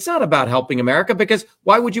 It's not about helping America, because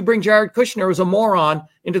why would you bring Jared Kushner, who's a moron,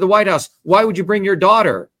 into the White House? Why would you bring your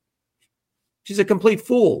daughter? She's a complete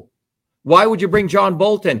fool. Why would you bring John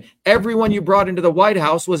Bolton? Everyone you brought into the White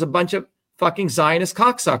House was a bunch of fucking Zionist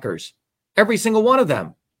cocksuckers. Every single one of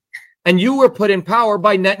them. And you were put in power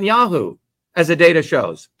by Netanyahu, as the data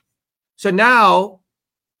shows. So now,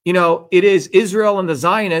 it is Israel and the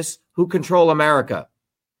Zionists who control America.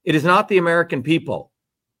 It is not the American people.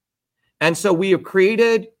 And so we have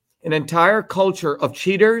created an entire culture of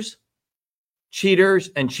cheaters,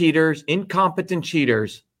 incompetent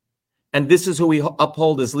cheaters. And this is who we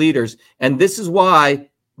uphold as leaders. And this is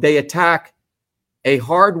why they attack a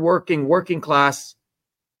hardworking, working class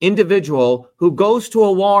individual who goes to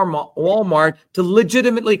a Walmart to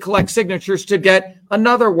legitimately collect signatures to get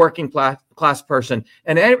another working class person.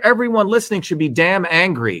 And everyone listening should be damn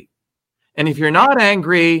angry. And if you're not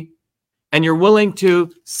angry and you're willing to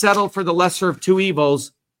settle for the lesser of two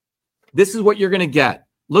evils, this is what you're going to get.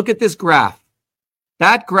 Look at this graph.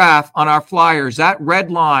 That graph on our flyers, that red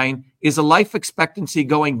line is a life expectancy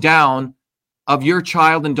going down of your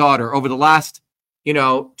child and daughter over the last,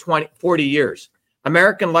 40 years.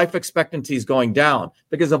 American life expectancy is going down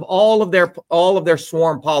because of all of their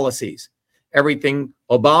swarm policies. Everything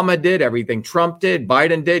Obama did, everything Trump did,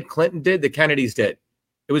 Biden did, Clinton did, the Kennedys did.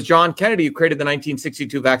 It was John Kennedy who created the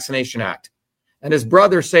 1962 Vaccination Act, and his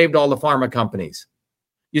brother saved all the pharma companies.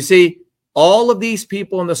 You see, all of these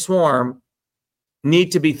people in the swarm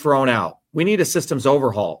need to be thrown out. We need a systems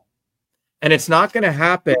overhaul. And it's not going to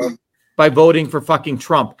happen by voting for fucking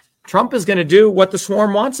Trump. Trump is going to do what the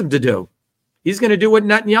swarm wants him to do. He's going to do what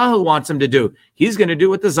Netanyahu wants him to do. He's going to do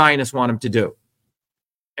what the Zionists want him to do.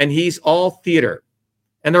 And he's all theater.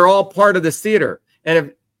 And they're all part of this theater. And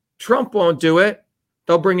if Trump won't do it,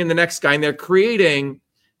 they'll bring in the next guy. And they're creating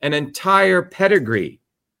an entire pedigree,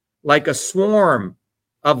 like a swarm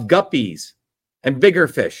of guppies and bigger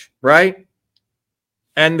fish, right?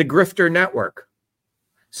 And the grifter network.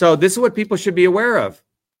 So this is what people should be aware of.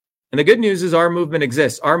 And the good news is our movement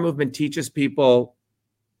exists. Our movement teaches people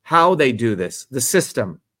how they do this, the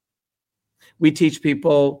system. We teach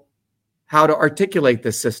people how to articulate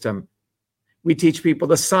this system. We teach people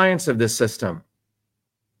the science of this system.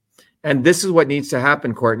 And this is what needs to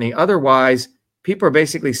happen, Courtney. Otherwise, people are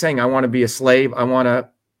basically saying, I want to be a slave. I want to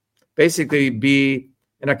basically be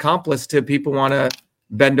an accomplice to people who want to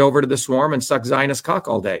bend over to the swarm and suck Zionist cock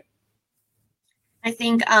all day. I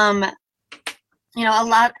think,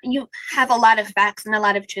 you have a lot of facts and a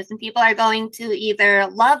lot of truth, and people are going to either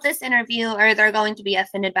love this interview or they're going to be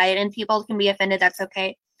offended by it, and people can be offended. That's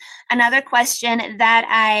okay. Another question that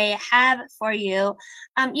I have for you,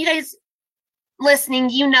 you guys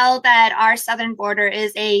listening, you know that our southern border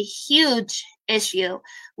is a huge issue.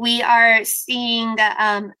 We are seeing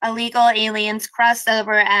illegal aliens cross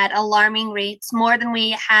over at alarming rates, more than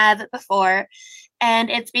we have before.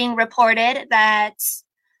 And it's being reported that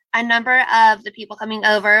a number of the people coming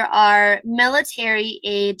over are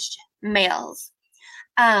military-aged males.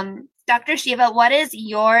 Dr. Shiva, what is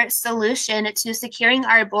your solution to securing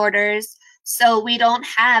our borders so we don't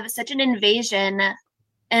have such an invasion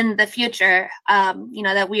in the future,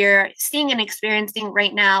 that we're seeing and experiencing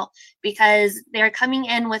right now, because they're coming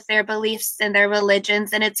in with their beliefs and their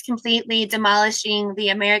religions, and it's completely demolishing the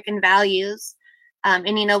American values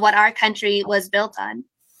and what our country was built on?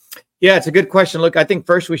 Yeah, it's a good question. Look, I think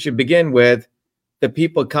first we should begin with the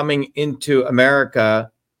people coming into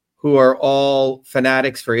America who are all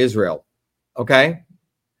fanatics for Israel. Okay.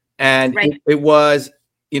 And right. it was,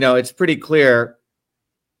 it's pretty clear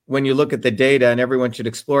when you look at the data, and everyone should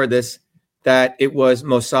explore this, that it was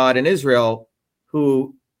Mossad and Israel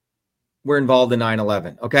who were involved in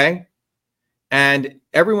 9/11. Okay. And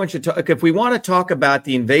everyone should talk. If we want to talk about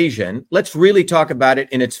the invasion, let's really talk about it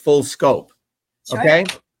in its full scope. Sure. Okay?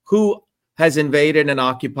 Who has invaded and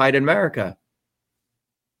occupied America?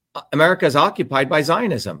 America is occupied by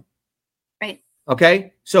Zionism. Right.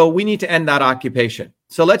 Okay? So we need to end that occupation.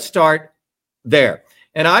 So let's start there.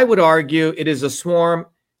 And I would argue it is a swarm,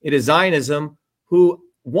 it is Zionism who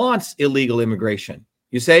wants illegal immigration.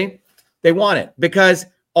 You say? They want it because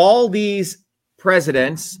all these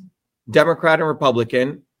presidents, Democrat and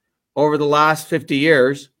Republican, over the last 50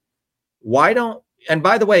 years, and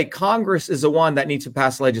by the way, Congress is the one that needs to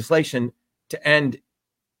pass legislation to end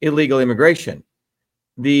illegal immigration.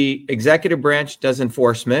 The executive branch does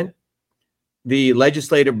enforcement. The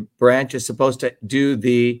legislative branch is supposed to do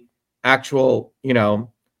the actual,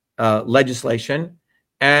 legislation.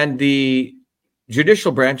 And the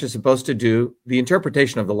judicial branch is supposed to do the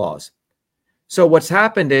interpretation of the laws. So what's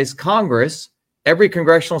happened is Congress, every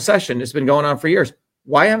congressional session has been going on for years.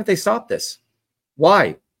 Why haven't they stopped this?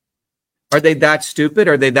 Why? Are they that stupid?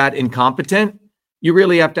 Are they that incompetent? You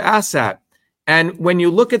really have to ask that. And when you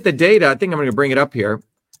look at the data, I think I'm going to bring it up here.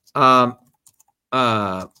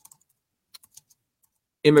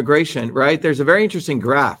 Immigration, right? There's a very interesting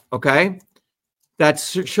graph, okay? That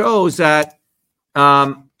shows that,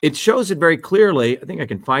 it shows it very clearly. I think I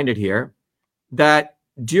can find it here. That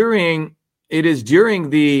during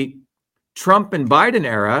the Trump and Biden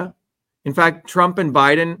era, in fact, Trump and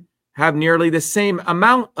Biden have nearly the same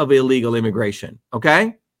amount of illegal immigration,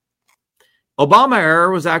 okay? Obama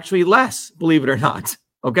era was actually less, believe it or not,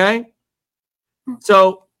 okay?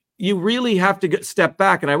 So you really have to step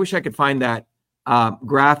back, and I wish I could find that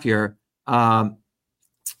graph here. Numbers,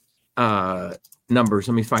 let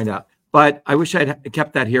me find out. But I wish I'd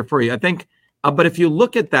kept that here for you. I think, but if you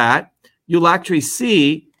look at that, you'll actually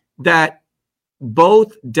see that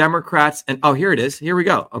both Democrats and, oh, here it is. Here we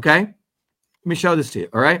go, okay? Let me show this to you,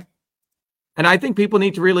 all right? And I think people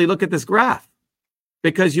need to really look at this graph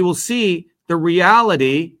because you will see the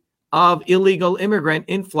reality of illegal immigrant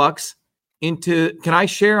influx into, can I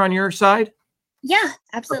share on your side? Yeah,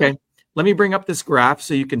 absolutely. Okay, let me bring up this graph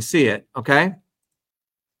so you can see it, okay?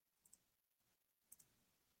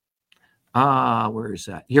 Where is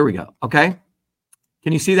that? Here we go, okay?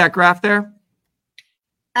 Can you see that graph there?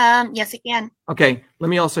 Yes, it can. Okay, let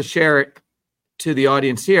me also share it to the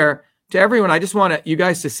audience here. To everyone, I just want you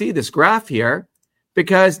guys to see this graph here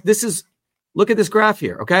because look at this graph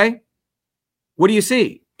here, okay? What do you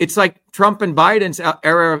see? It's like Trump and Biden's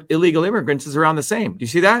era of illegal immigrants is around the same. Do you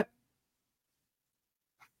see that?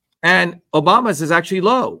 And Obama's is actually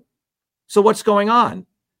low. So what's going on?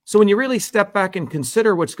 So when you really step back and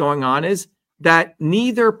consider what's going on is that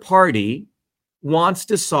neither party wants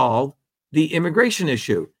to solve the immigration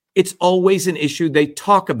issue. It's always an issue they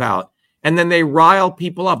talk about. And then they rile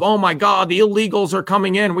people up. Oh my God, the illegals are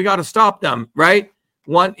coming in. We got to stop them, right?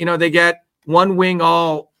 They get one wing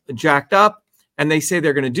all jacked up and they say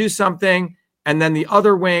they're going to do something. And then the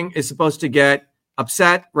other wing is supposed to get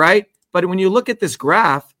upset, right? But when you look at this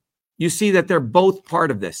graph, you see that they're both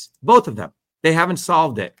part of this, both of them. They haven't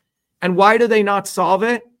solved it. And why do they not solve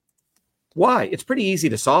it? Why? It's pretty easy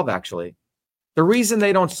to solve, actually. The reason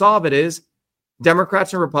they don't solve it is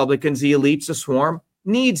Democrats and Republicans, the elites, the swarm,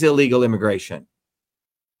 needs illegal immigration.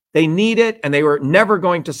 They need it, and they were never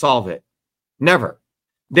going to solve it. Never.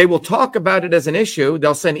 They will talk about it as an issue.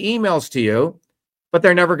 They'll send emails to you, but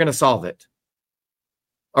they're never going to solve it.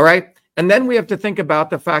 All right? And then we have to think about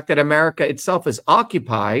the fact that America itself is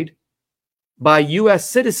occupied by U.S.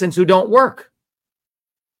 citizens who don't work.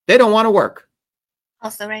 They don't want to work.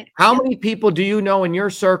 Also, right. How many people do you know in your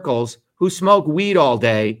circles who smoke weed all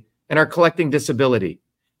day and are collecting disability?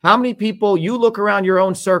 How many people, you look around your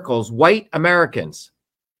own circles, white Americans,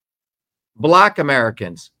 Black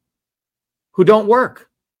Americans, who don't work,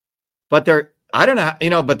 but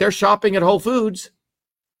but they're shopping at Whole Foods.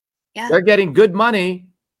 Yeah. They're getting good money.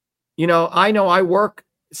 I know I work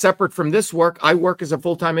separate from this work. I work as a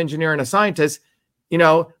full-time engineer and a scientist.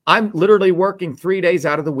 I'm literally working 3 days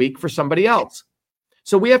out of the week for somebody else.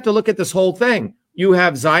 So we have to look at this whole thing. You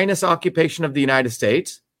have Zionist occupation of the United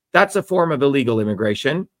States. That's a form of illegal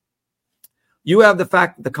immigration. You have the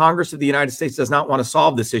fact that the Congress of the United States does not want to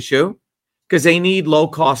solve this issue because they need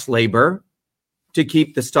low-cost labor to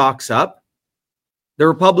keep the stocks up. The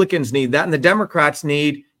Republicans need that, and the Democrats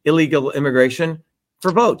need illegal immigration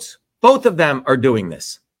for votes. Both of them are doing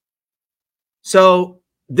this. So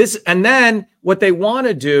and then what they want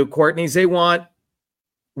to do, Courtney, is they want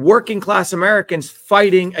working class Americans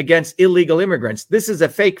fighting against illegal immigrants. This is a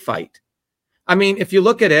fake fight. I mean, if you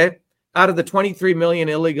look at it, out of the 23 million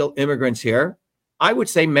illegal immigrants here, I would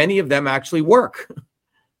say many of them actually work.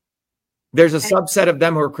 There's a subset of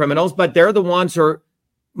them who are criminals, but they're the ones who are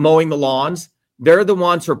mowing the lawns. They're the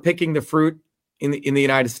ones who are picking the fruit in the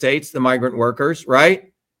United States, the migrant workers,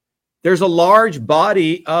 right? There's a large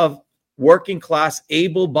body of working class,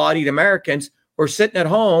 able-bodied Americans who are sitting at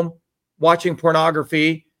home watching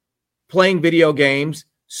pornography, playing video games,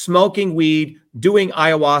 smoking weed, doing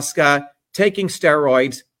ayahuasca, taking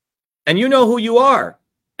steroids, and you know who you are.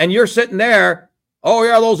 And you're sitting there, oh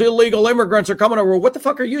yeah, those illegal immigrants are coming over. What the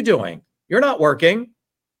fuck are you doing? You're not working.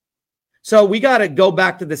 So we got to go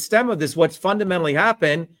back to the stem of this. What's fundamentally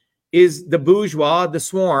happened is the bourgeois, the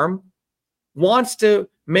swarm, wants to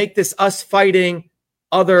make this us fighting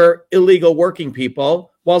other illegal working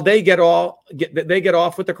people while they get off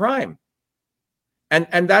with the crime.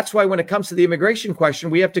 And that's why when it comes to the immigration question,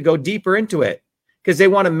 we have to go deeper into it because they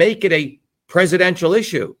want to make it a presidential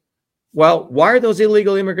issue. Well, why are those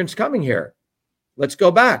illegal immigrants coming here? Let's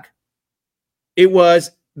go back. It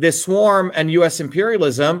was the swarm and U.S.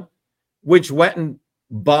 imperialism which went and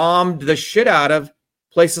bombed the shit out of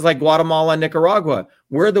places like Guatemala and Nicaragua.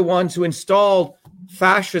 We're the ones who installed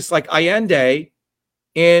fascists like Allende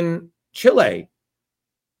in Chile,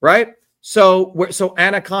 right? So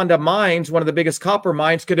Anaconda Mines, one of the biggest copper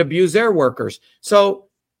mines, could abuse their workers. So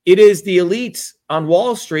it is the elites on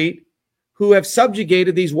Wall Street who have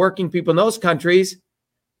subjugated these working people in those countries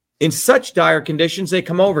in such dire conditions, they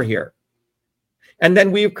come over here. And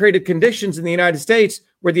then we have created conditions in the United States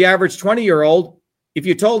where the average 20-year-old, if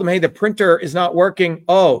you told them, hey, the printer is not working,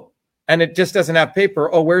 oh, and it just doesn't have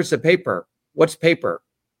paper, oh, where's the paper? What's paper,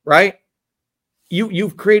 right?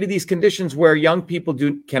 You've created these conditions where young people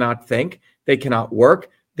cannot think, they cannot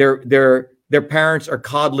work. Their parents are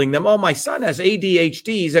coddling them. Oh, my son has ADHD.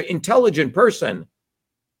 He's an intelligent person.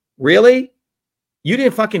 Really? You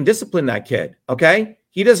didn't fucking discipline that kid, okay?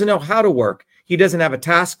 He doesn't know how to work. He doesn't have a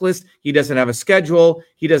task list. He doesn't have a schedule.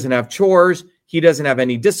 He doesn't have chores. He doesn't have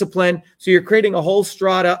any discipline. So you're creating a whole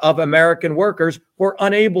strata of American workers who are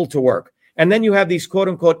unable to work. And then you have these quote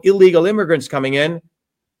unquote illegal immigrants coming in.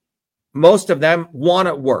 Most of them want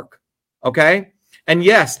to work. Okay. And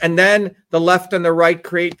yes, and then the left and the right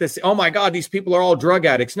create this, oh my God, these people are all drug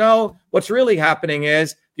addicts. No, what's really happening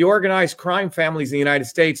is the organized crime families in the United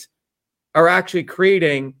States are actually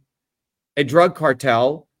creating a drug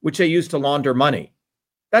cartel, which they use to launder money.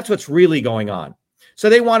 That's what's really going on. So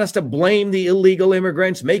they want us to blame the illegal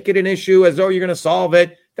immigrants, make it an issue as though you're going to solve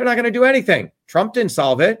it. They're not going to do anything. Trump didn't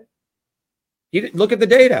solve it. He didn't look at the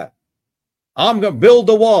data. I'm going to build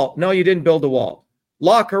the wall. No, you didn't build the wall.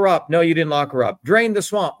 Lock her up. No, you didn't lock her up. Drain the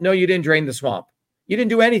swamp. No, you didn't drain the swamp. You didn't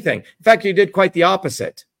do anything. In fact, you did quite the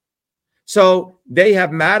opposite. So they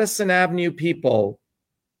have Madison Avenue people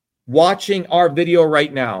watching our video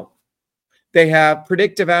right now. They have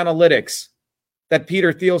predictive analytics that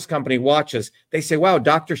Peter Thiel's company watches. They say, wow,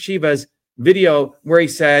 Dr. Shiva's video where he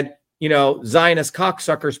said, you know, Zionist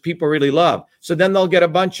cocksuckers people really love. So then they'll get a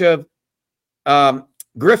bunch of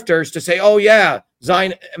grifters to say, oh yeah,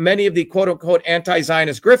 many of the quote unquote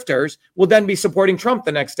anti-Zionist grifters will then be supporting Trump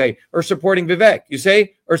the next day or supporting Vivek, you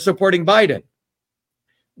say, or supporting Biden.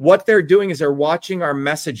 What they're doing is they're watching our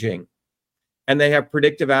messaging and they have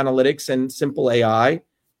predictive analytics and simple AI.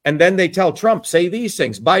 And then they tell Trump, say these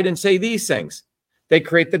things, Biden, say these things. They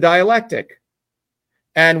create the dialectic.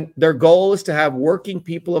 And their goal is to have working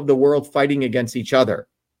people of the world fighting against each other.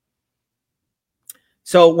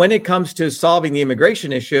 So when it comes to solving the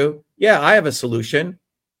immigration issue, yeah, I have a solution,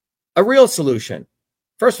 a real solution.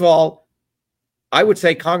 First of all, I would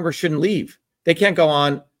say Congress shouldn't leave. They can't go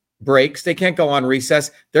on breaks. They can't go on recess.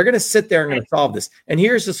 They're going to sit there and going to solve this. And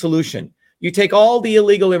here's the solution. You take all the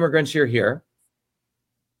illegal immigrants here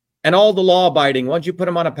and all the law-abiding ones, you put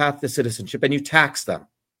them on a path to citizenship and you tax them.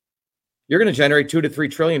 You're going to generate $2 to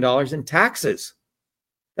 $3 trillion in taxes.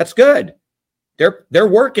 That's good. They're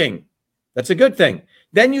working. That's a good thing.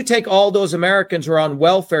 Then you take all those Americans who are on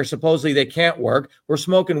welfare, supposedly they can't work, we're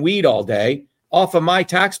smoking weed all day, off of my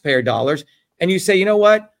taxpayer dollars, and you say, you know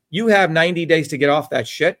what? You have 90 days to get off that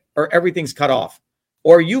shit, or everything's cut off.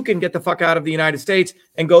 Or you can get the fuck out of the United States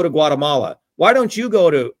and go to Guatemala. Why don't you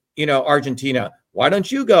go to, Argentina? Why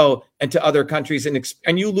don't you go into other countries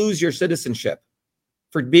and you lose your citizenship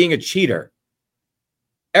for being a cheater?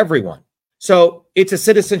 Everyone. So it's a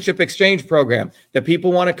citizenship exchange program. The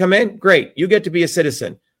people want to come in, great. You get to be a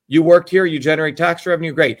citizen. You worked here, you generate tax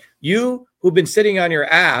revenue, great. You who've been sitting on your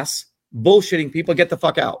ass bullshitting people, get the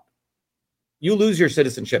fuck out. You lose your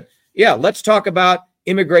citizenship. Yeah, let's talk about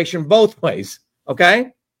immigration both ways,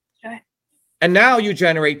 okay? Sure. And now you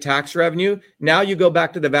generate tax revenue. Now you go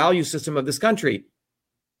back to the value system of this country.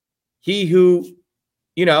 He who,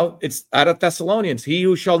 it's out of Thessalonians, he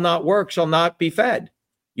who shall not work shall not be fed.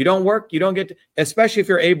 You don't work, you don't get to, especially if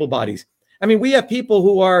you're able bodies. I mean, we have people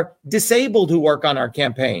who are disabled who work on our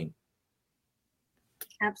campaign.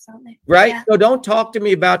 Absolutely. Right? Yeah. So don't talk to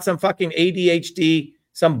me about some fucking ADHD,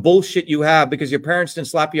 some bullshit you have because your parents didn't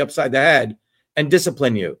slap you upside the head and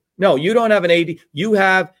discipline you. No, you don't have an AD. You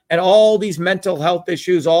have, and all these mental health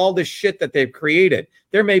issues, all this shit that they've created.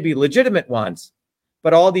 There may be legitimate ones,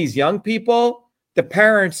 but all these young people, the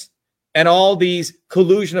parents, and all these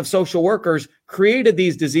collusion of social workers created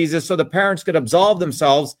these diseases so the parents could absolve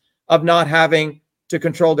themselves of not having to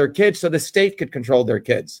control their kids so the state could control their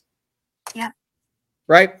kids. Yeah.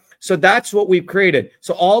 Right? So that's what we've created.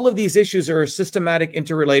 So all of these issues are a systematic,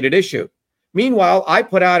 interrelated issue. Meanwhile, I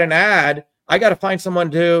put out an ad. I got to find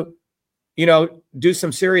someone to, do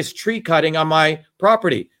some serious tree cutting on my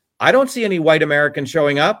property. I don't see any white Americans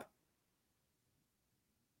showing up.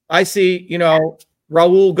 I see,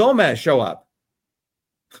 Raul Gomez show up.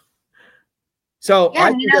 So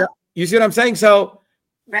Yeah, you see what I'm saying? So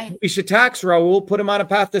right. We should tax Raul, put him on a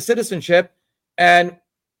path to citizenship, and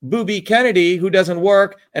Booby Kennedy, who doesn't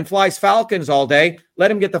work and flies Falcons all day,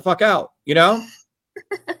 let him get the fuck out,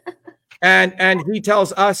 and he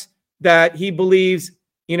tells us that he believes,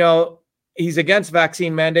 he's against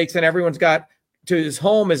vaccine mandates and everyone's got to his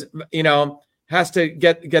home has to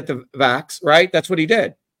get the vax, right? That's what he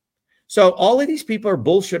did. So all of these people are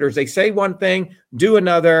bullshitters. They say one thing, do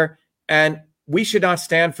another, and we should not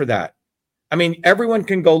stand for that. I mean, everyone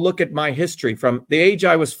can go look at my history from the age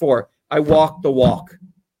I was 4. I walked the walk.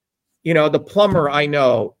 The plumber I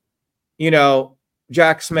know,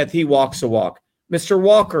 Jack Smith, he walks the walk. Mr.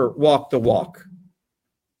 Walker walked the walk.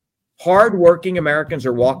 Hardworking Americans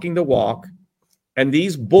are walking the walk. And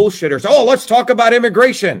these bullshitters, let's talk about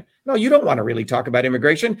immigration. No, you don't want to really talk about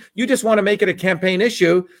immigration. You just want to make it a campaign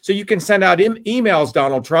issue so you can send out emails,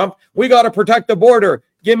 Donald Trump. We got to protect the border.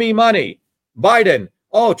 Give me money. Biden,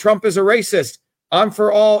 Trump is a racist. I'm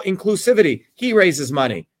for all inclusivity. He raises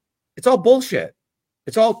money. It's all bullshit.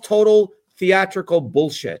 It's all total theatrical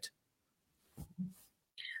bullshit.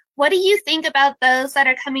 What do you think about those that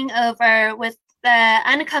are coming over with the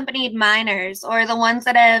unaccompanied minors, or the ones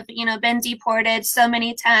that have, been deported so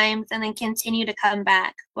many times and then continue to come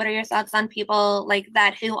back? What are your thoughts on people like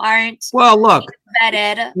that who aren't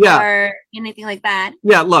vetted or anything like that?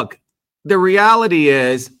 Yeah, look, the reality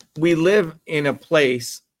is we live in a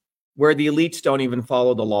place where the elites don't even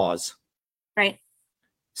follow the laws. Right.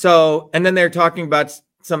 So, and then they're talking about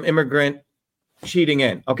some immigrant cheating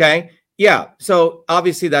in. Okay. Yeah. So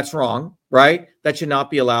obviously that's wrong, right? That should not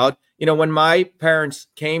be allowed. When my parents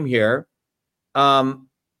came here,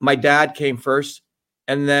 my dad came first,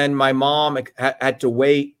 and then my mom had to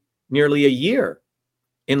wait nearly a year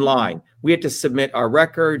in line. We had to submit our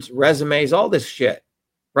records, resumes, all this shit,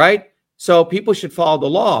 right? So people should follow the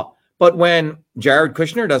law. But when Jared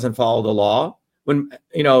Kushner doesn't follow the law, when,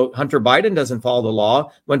 Hunter Biden doesn't follow the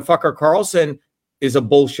law, when Fucker Carlson is a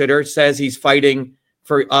bullshitter, says he's fighting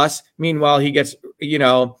for us, meanwhile he gets,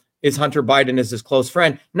 is Hunter Biden is his close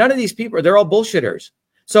friend. None of these people, they're all bullshitters.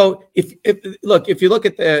 So if you look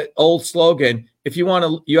at the old slogan,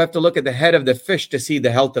 you have to look at the head of the fish to see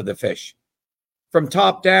the health of the fish. From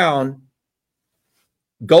top down,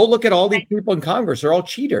 go look at all these people in Congress. They're all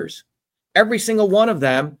cheaters. Every single one of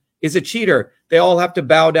them is a cheater. They all have to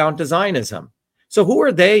bow down to Zionism. So who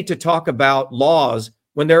are they to talk about laws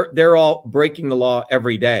when they're all breaking the law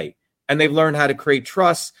every day? And they've learned how to create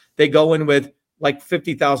trust. They go in with like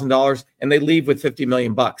 $50,000 and they leave with $50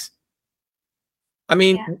 million. I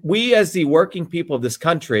mean, we as the working people of this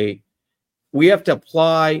country, we have to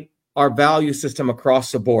apply our value system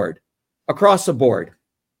across the board. Across the board.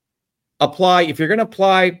 If you're going to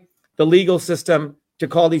apply the legal system to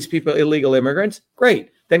call these people illegal immigrants, great.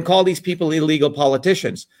 Then call these people illegal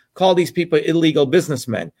politicians. Call these people illegal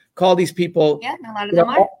businessmen. Call these people a lot of them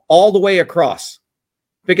are. All the way across.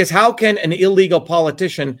 Because how can an illegal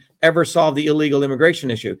politician ever solve the illegal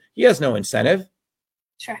immigration issue? He has no incentive.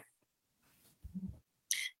 Sure.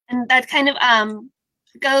 And that kind of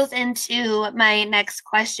goes into my next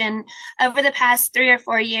question. Over the past 3 or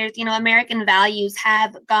 4 years, American values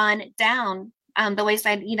have gone down the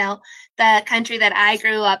wayside. The country that I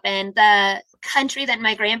grew up in, the country that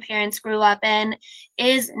my grandparents grew up in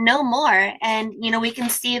is no more. And, we can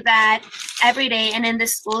see that every day. And in the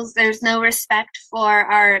schools, there's no respect for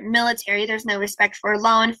our military. There's no respect for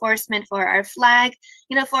law enforcement, for our flag,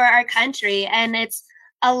 for our country. And it's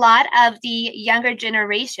a lot of the younger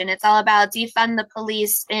generation. It's all about defund the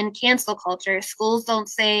police and cancel culture. Schools don't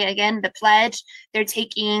say, again, the pledge. They're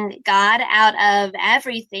taking God out of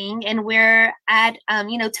everything. And we're at,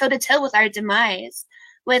 toe to toe with our demise.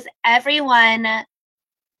 With everyone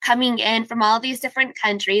coming in from all these different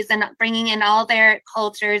countries and bringing in all their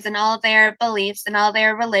cultures and all their beliefs and all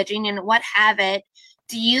their religion and what have it.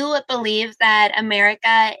 Do you believe that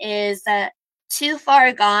America is too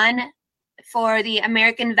far gone for the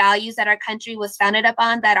American values that our country was founded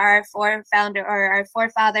upon, that our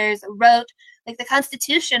forefathers wrote, like the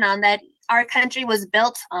Constitution, on, that our country was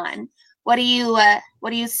built on? What do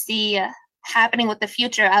you see happening with the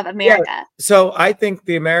future of America? Yeah. So I think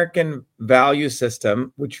the American value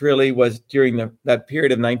system, which really was during that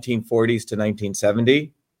period of 1940s to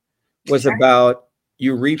 1970, was about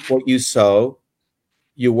you reap what you sow,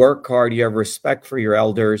 you work hard, you have respect for your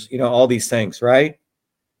elders, all these things, right?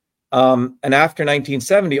 And after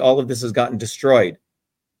 1970, all of this has gotten destroyed.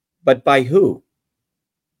 But by who?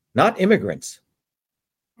 Not immigrants.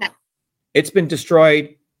 No. It's been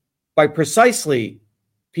destroyed by precisely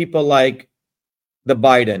people like the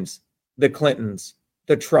Bidens, the Clintons,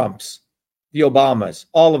 the Trumps, the Obamas,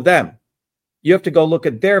 all of them. You have to go look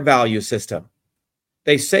at their value system.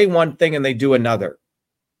 They say one thing and they do another.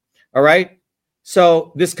 All right?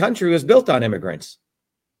 So this country was built on immigrants.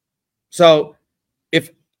 So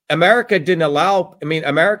if America didn't allow,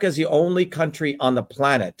 America is the only country on the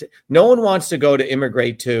planet. No one wants to go to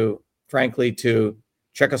immigrate to, frankly, to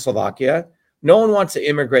Czechoslovakia. No one wants to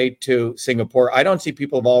immigrate to Singapore. I don't see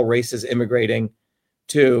people of all races immigrating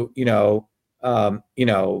to,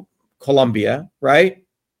 Colombia, right?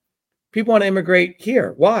 People want to immigrate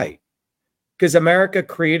here. Why? Because America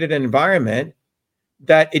created an environment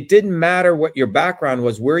that it didn't matter what your background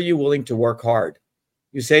was. Were you willing to work hard?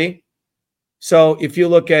 You see? So if you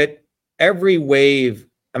look at every wave,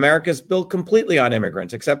 America's built completely on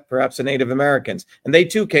immigrants, except perhaps the Native Americans. And they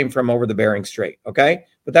too came from over the Bering Strait, okay?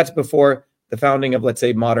 But that's before the founding of, let's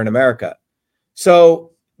say, modern America.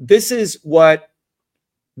 So this is what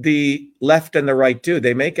the left and the right do.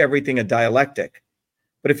 They make everything a dialectic.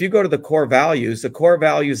 But if you go to the core values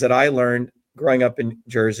that I learned growing up in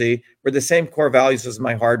Jersey were the same core values as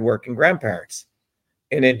my hardworking grandparents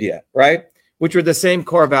in India, right? Which were the same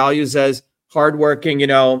core values as hardworking,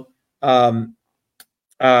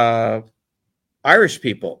 Irish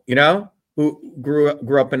people, who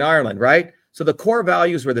grew up in Ireland, right? So the core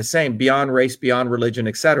values were the same, beyond race, beyond religion,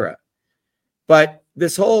 etc. But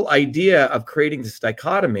this whole idea of creating this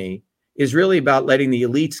dichotomy is really about letting the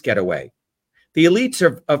elites get away. The elites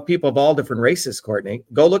are of people of all different races, Courtney.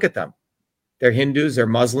 Go look at them. They're Hindus, they're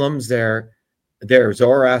Muslims, they're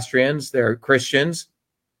Zoroastrians, they're Christians.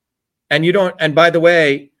 And by the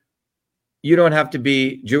way, you don't have to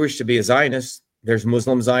be Jewish to be a Zionist. There's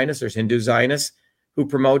Muslim Zionists, there's Hindu Zionists who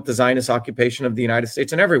promote the Zionist occupation of the United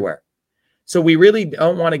States and everywhere. So we really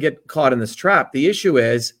don't want to get caught in this trap. The issue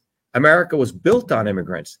is America was built on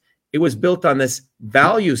immigrants. It was built on this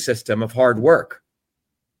value system of hard work,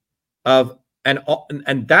 and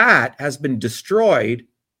that has been destroyed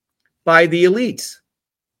by the elites.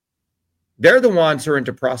 They're the ones who are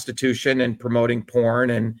into prostitution and promoting porn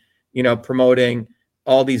and promoting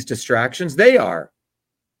all these distractions. They are.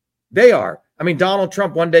 Donald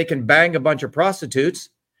Trump one day can bang a bunch of prostitutes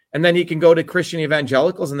and then he can go to Christian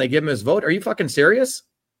evangelicals and they give him his vote. Are you fucking serious?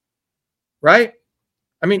 Right?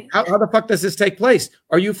 How the fuck does this take place?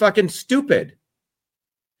 Are you fucking stupid?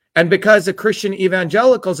 And because the Christian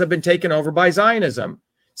evangelicals have been taken over by Zionism,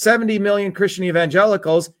 70 million Christian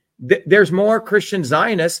evangelicals, there's more Christian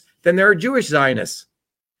Zionists than there are Jewish Zionists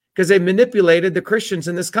because they manipulated the Christians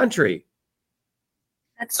in this country.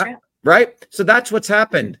 That's true. Right? So that's what's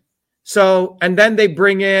happened. So, and then they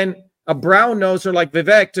bring in a brown noser like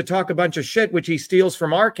Vivek to talk a bunch of shit, which he steals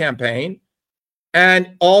from our campaign.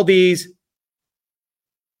 And all these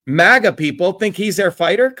MAGA people think he's their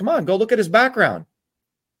fighter. Come on, go look at his background.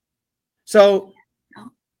 So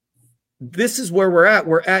this is where we're at.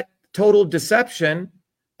 We're at total deception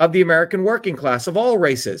of the American working class of all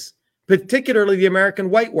races, particularly the American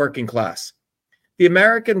white working class. The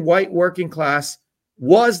American white working class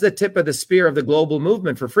was the tip of the spear of the global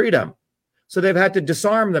movement for freedom. So they've had to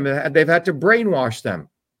disarm them. They've had to brainwash them.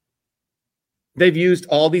 They've used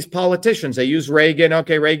all these politicians. They used Reagan.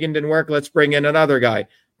 Okay, Reagan didn't work. Let's bring in another guy.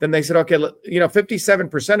 Then they said, okay,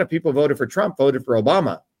 57% of people voted for Trump, voted for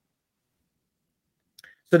Obama.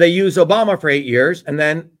 So they used Obama for 8 years. And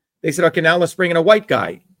then they said, okay, now let's bring in a white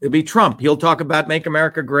guy. It'll be Trump. He'll talk about make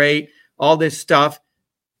America great, all this stuff.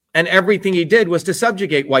 And everything he did was to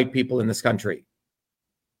subjugate white people in this country.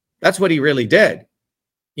 That's what he really did.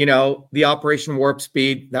 The Operation Warp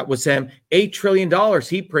Speed, that was him. $8 trillion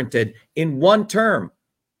he printed in one term.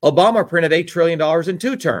 Obama printed $8 trillion in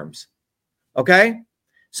 2 terms. Okay?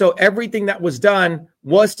 So everything that was done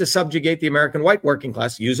was to subjugate the American white working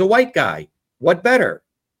class. Use a white guy. What better?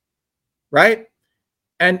 Right?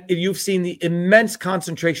 and you've seen the immense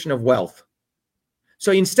concentration of wealth.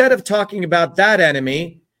 So instead of talking about that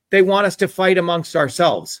enemy, they want us to fight amongst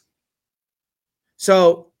ourselves.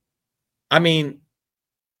 So, I mean,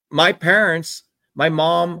 my parents, my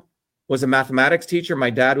mom was a mathematics teacher. My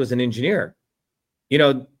dad was an engineer. You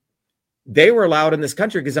know, they were allowed in this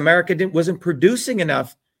country because America wasn't producing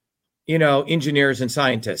enough, engineers and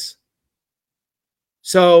scientists.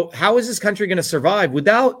 So how is this country going to survive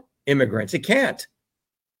without immigrants? It can't.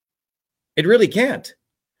 It really can't.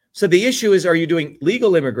 So the issue is, are you doing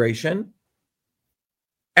legal immigration?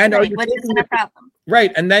 And right, which isn't a problem.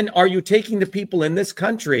 Right. And then are you taking the people in this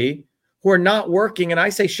country who are not working? And I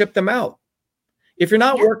say ship them out. If you're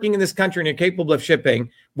not working in this country and you're capable of shipping,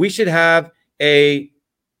 we should have a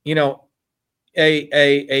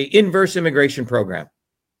inverse immigration program.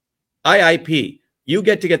 IIP. You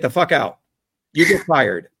get to get the fuck out. You get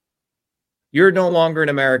fired. You're no longer an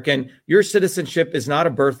American. Your citizenship is not a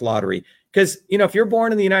birth lottery. Because, if you're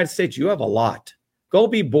born in the United States, you have a lot. Go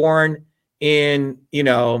be born in,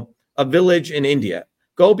 a village in India.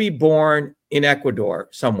 Go be born in Ecuador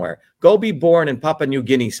somewhere. Go be born in Papua New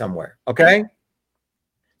Guinea somewhere. Okay?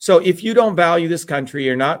 So if you don't value this country,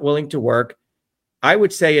 you're not willing to work, I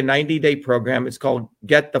would say a 90-day program. It's called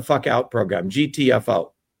Get the Fuck Out Program,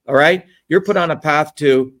 GTFO. All right? You're put on a path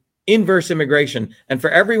to inverse immigration. And for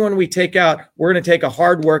everyone we take out, we're going to take a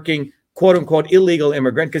hardworking, quote unquote, illegal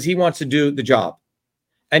immigrant because he wants to do the job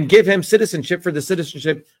and give him citizenship for the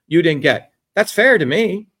citizenship you didn't get. That's fair to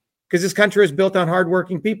me because this country is built on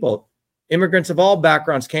hardworking people. Immigrants of all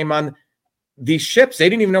backgrounds came on these ships. They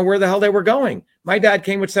didn't even know where the hell they were going. My dad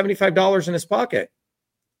came with $75 in his pocket.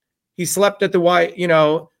 He slept at the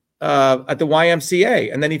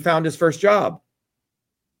YMCA, and then he found his first job.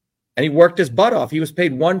 And he worked his butt off. He was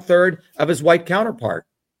paid 1/3 of his white counterpart.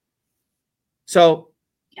 So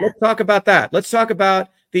let's talk about that. Let's talk about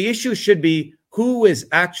the issue should be who is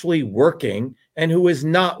actually working and who is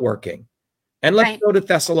not working. And let's go to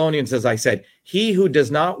Thessalonians, as I said, he who does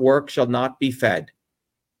not work shall not be fed.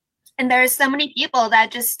 And there's so many people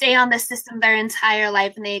that just stay on the system their entire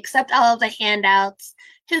life and they accept all of the handouts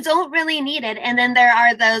who don't really need it. And then there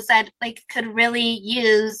are those that could really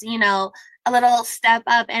use, a little step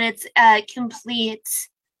up, and it's a complete,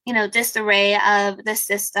 disarray of the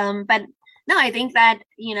system. But no, I think that,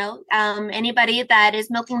 anybody that is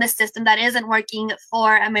milking the system that isn't working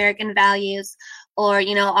for American values or,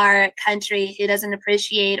 our country, who doesn't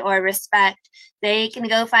appreciate or respect, they can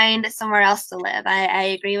go find somewhere else to live.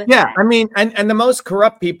 I agree with that. Yeah, I mean, and the most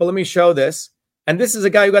corrupt people, let me show this. And this is a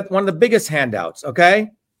guy who got one of the biggest handouts, okay?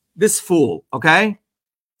 This fool, okay?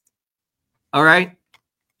 All right.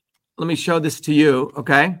 Let me show this to you,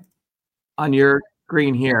 okay? On your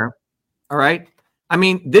screen here. All right. I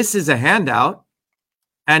mean, this is a handout.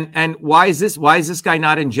 And why is this guy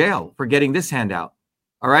not in jail for getting this handout?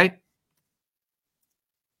 All right.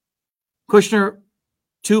 Kushner,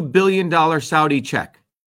 $2 billion Saudi check.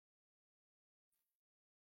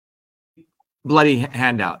 Bloody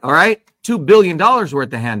handout. All right. $2 billion worth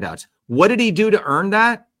of handouts. What did he do to earn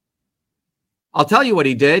that? I'll tell you what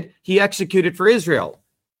he did. He executed for Israel.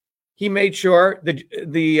 He made sure the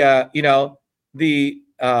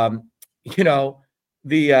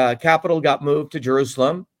capital got moved to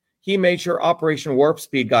Jerusalem. He made sure Operation Warp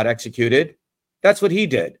Speed got executed. That's what he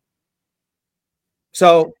did.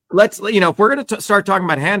 So let's, if we're going to start talking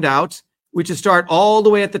about handouts, we should start all the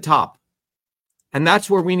way at the top. And that's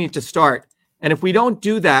where we need to start. And if we don't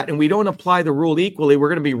do that and we don't apply the rule equally, we're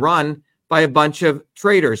going to be run by a bunch of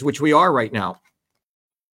traitors, which we are right now.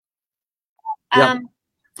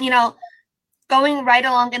 Going right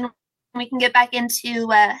along, and we can get back into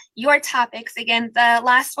your topics again. The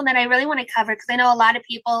last one that I really want to cover, because I know a lot of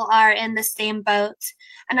people are in the same boat.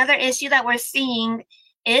 Another issue that we're seeing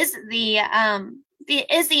is the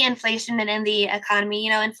inflation in the economy.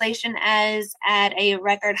 Inflation is at a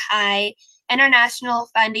record high. International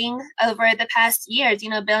funding over the past years,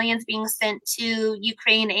 billions being sent to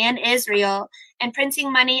Ukraine and Israel, and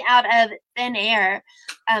printing money out of thin air.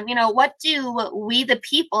 What do we, the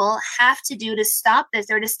people, have to do to stop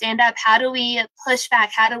this or to stand up? How do we push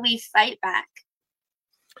back? How do we fight back?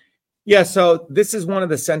 Yeah, so this is one of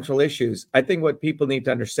the central issues. I think what people need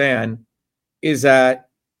to understand is that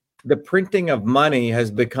the printing of money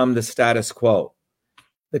has become the status quo.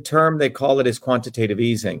 The term they call it is quantitative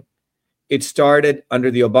easing. It started under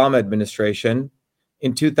the Obama administration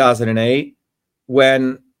in 2008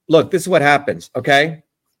 when, look, this is what happens, okay?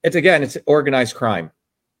 It's organized crime.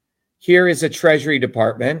 Here is a Treasury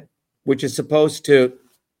Department, which is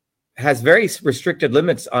has very restricted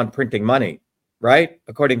limits on printing money, right?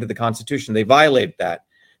 According to the Constitution, they violated that.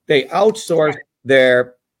 They outsourced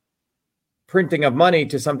their printing of money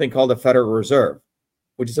to something called the Federal Reserve,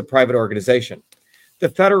 which is a private organization. The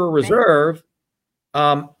Federal Reserve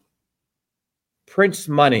prints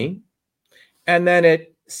money, and then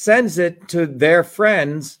it sends it to their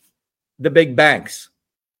friends, the big banks,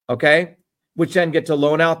 okay, which then get to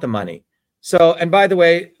loan out the money. So, and by the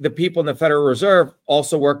way, the people in the Federal Reserve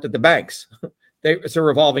also worked at the banks. It's a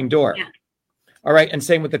revolving door. Yeah. All right. And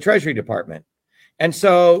same with the Treasury Department. And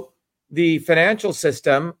so the financial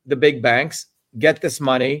system, the big banks, get this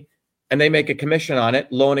money and they make a commission on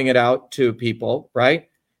it, loaning it out to people, right?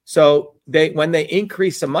 So when they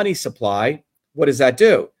increase the money supply, what does that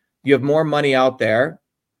do? You have more money out there,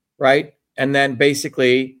 right? And then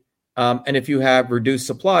basically, and if you have reduced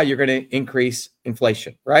supply, you're going to increase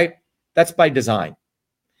inflation, right? That's by design.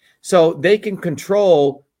 So they can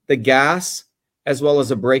control the gas as well as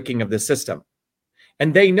the braking of the system.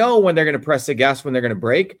 And they know when they're going to press the gas, when they're going to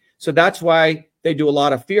brake. So that's why they do a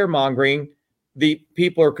lot of fear mongering. The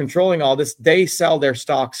people are controlling all this. They sell their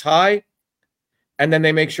stocks high. And then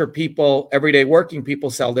they make sure people, everyday working people,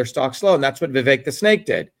 sell their stocks low. And that's what Vivek the Snake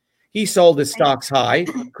did. He sold his stocks high,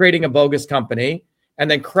 creating a bogus company, and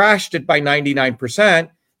then crashed it by 99%.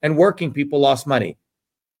 And working people lost money.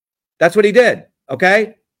 That's what he did.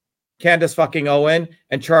 Okay. Candace fucking Owen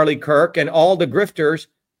and Charlie Kirk and all the grifters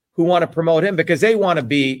who want to promote him because they want to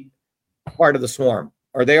be part of the swarm,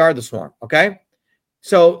 or they are the swarm. Okay.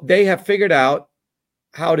 So they have figured out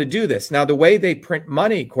how to do this. Now, the way they print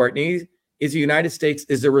money, Courtney, is the United States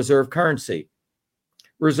is the reserve currency.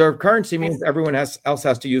 Reserve currency means everyone else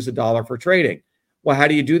has to use a dollar for trading. Well, how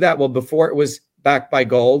do you do that? Well, before it was backed by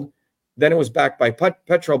gold, then it was backed by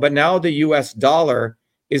petrol, but now the US dollar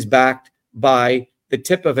is backed by the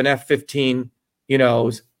tip of an F-15,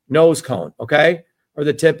 nose cone, okay? Or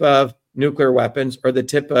the tip of nuclear weapons, or the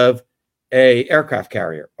tip of a aircraft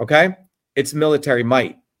carrier, okay? It's military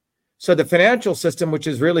might. So the financial system, which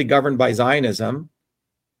is really governed by Zionism,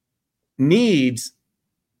 needs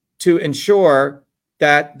to ensure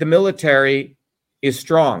that the military is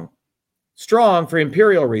strong for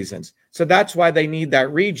imperial reasons. So that's why they need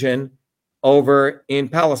that region over in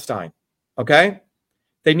Palestine, okay?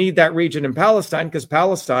 They need that region in Palestine because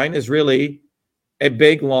Palestine is really a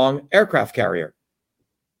big, long aircraft carrier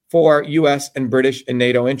for U.S. and British and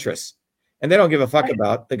NATO interests. And they don't give a fuck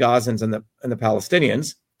about the Gazans and the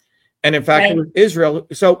Palestinians. And in fact, Israel.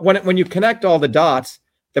 So when you connect all the dots,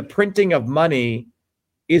 the printing of money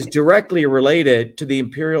is directly related to the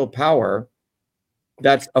imperial power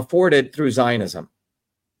that's afforded through Zionism.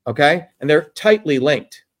 Okay? And they're tightly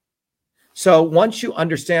linked. So once you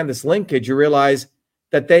understand this linkage, you realize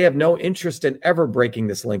that they have no interest in ever breaking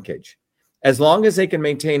this linkage. As long as they can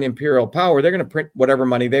maintain imperial power, they're going to print whatever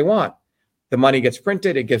money they want. The money gets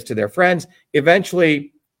printed, it gives to their friends.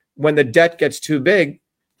 Eventually, when the debt gets too big,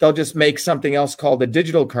 they'll just make something else called a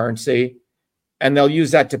digital currency, and they'll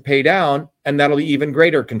use that to pay down, and that'll be even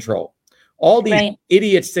greater control. All these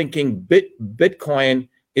idiots thinking Bitcoin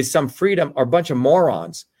is some freedom are a bunch of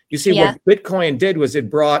morons. You see, what Bitcoin did was it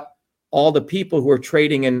brought all the people who were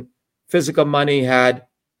trading in physical money, had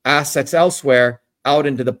assets elsewhere, out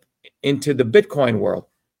into the Bitcoin world.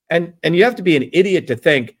 And you have to be an idiot to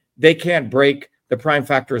think they can't break the prime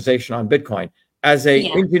factorization on Bitcoin. As an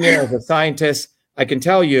engineer, as a scientist, I can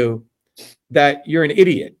tell you that you're an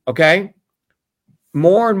idiot, okay?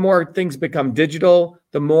 More and more things become digital,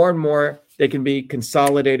 the more and more they can be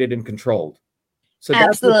consolidated and controlled. So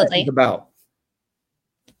that's what it's about.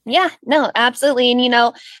 Yeah, no, absolutely.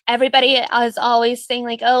 And, everybody is always saying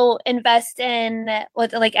like, oh, invest in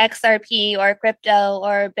like XRP or crypto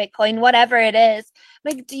or Bitcoin, whatever it is.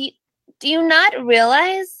 Like, do you not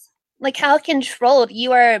realize like how controlled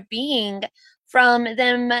you are being from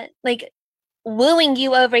them, like wooing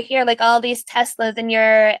you over here, like all these Teslas and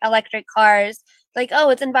your electric cars, like, oh,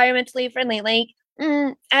 it's environmentally friendly. Like,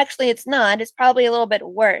 actually it's not. It's probably a little bit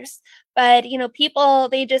worse. But, people,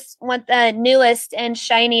 they just want the newest and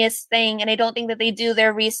shiniest thing. And I don't think that they do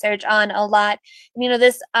their research on a lot. And,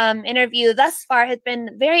 this interview thus far has been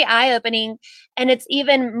very eye-opening. And it's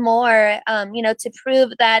even more, to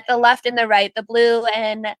prove that the left and the right, the blue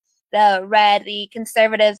and the red, the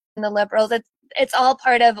conservatives and the liberals, it's all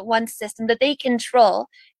part of one system that they control.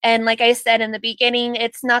 And like I said in the beginning,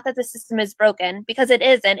 it's not that the system is broken, because it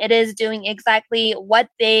isn't. It is doing exactly what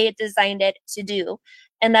they designed it to do.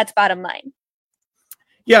 And that's bottom line.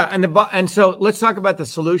 Yeah. And so let's talk about the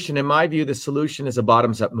solution. In my view, the solution is a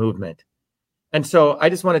bottoms up movement. And so I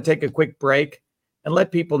just want to take a quick break and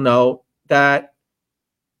let people know that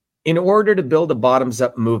in order to build a bottoms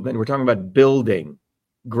up movement, we're talking about building,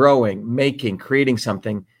 growing, making, creating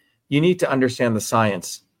something, you need to understand the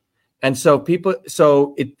science. And so people,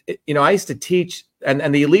 I used to teach,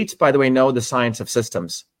 and the elites, by the way, know the science of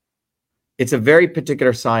systems. It's a very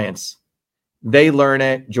particular science. They learn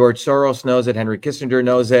it. George Soros knows it. Henry Kissinger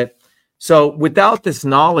knows it. So without this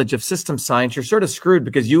knowledge of system science, you're sort of screwed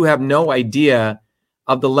because you have no idea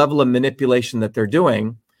of the level of manipulation that they're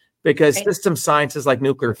doing, because system science is like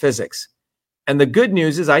nuclear physics. And the good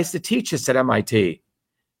news is I used to teach this at MIT,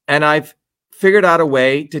 and I've figured out a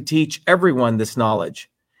way to teach everyone this knowledge.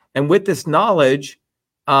 And with this knowledge,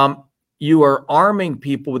 you are arming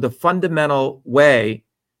people with a fundamental way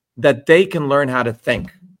that they can learn how to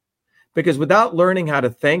think. Because without learning how to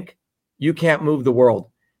think, you can't move the world.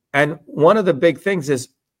 And one of the big things is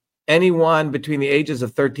anyone between the ages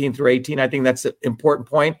of 13 through 18, I think that's an important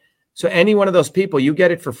point. So any one of those people, you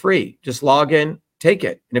get it for free. Just log in, take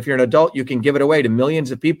it. And if you're an adult, you can give it away to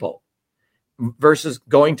millions of people versus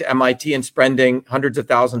going to MIT and spending hundreds of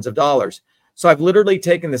thousands of dollars. So I've literally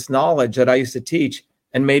taken this knowledge that I used to teach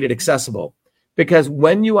and made it accessible. Because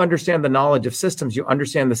when you understand the knowledge of systems, you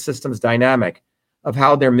understand the system's dynamic of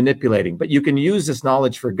how they're manipulating. But you can use this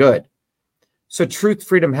knowledge for good. So Truth,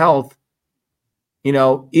 Freedom, Health,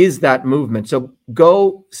 is that movement. So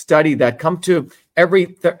go study that. Come to every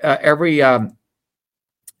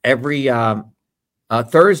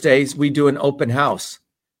Thursdays, we do an open house.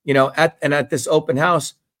 At this open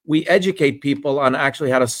house, we educate people on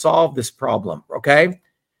actually how to solve this problem. Okay,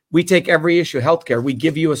 we take every issue, healthcare. We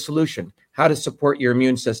give you a solution, how to support your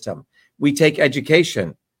immune system. We take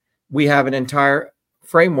education. We have an entire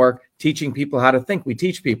framework teaching people how to think. We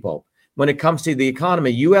teach people. When it comes to the economy,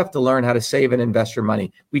 you have to learn how to save and invest your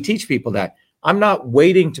money. We teach people that. I'm not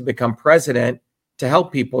waiting to become president to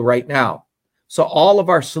help people right now. So all of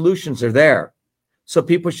our solutions are there. So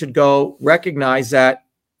people should go recognize that,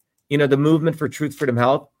 the movement for Truth, Freedom,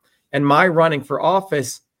 Health, and my running for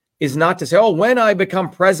office is not to say, oh, when I become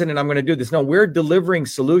president, I'm going to do this. No, we're delivering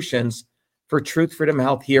solutions for Truth, Freedom,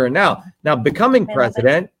 Health here and now. Now, becoming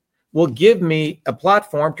president will give me a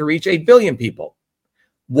platform to reach 8 billion people.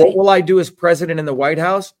 What will I do as president in the White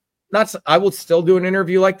House? I will still do an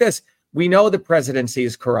interview like this. We know the presidency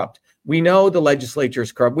is corrupt. We know the legislature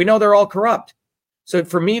is corrupt. We know they're all corrupt. So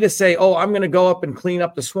for me to say, oh, I'm going to go up and clean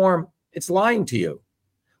up the swarm, it's lying to you.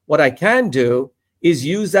 What I can do is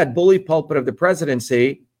use that bully pulpit of the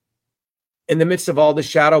presidency in the midst of all the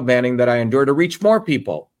shadow banning that I endure to reach more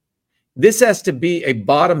people. This has to be a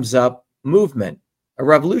bottoms-up movement, a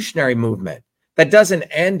revolutionary movement that doesn't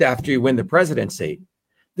end after you win the presidency.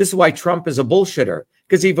 This is why Trump is a bullshitter,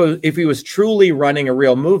 because if he was truly running a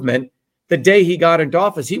real movement, the day he got into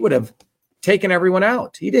office, he would have taken everyone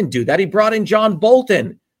out. He didn't do that. He brought in John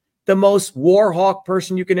Bolton, the most war hawk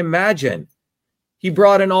person you can imagine. He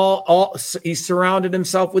brought in he surrounded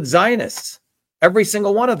himself with Zionists, every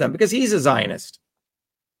single one of them, because he's a Zionist.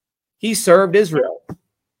 He served Israel.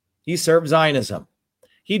 He served Zionism.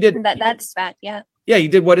 He did. That's fact, yeah. Yeah, he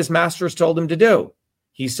did what his masters told him to do.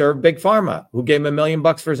 He served Big Pharma, who gave him $1 million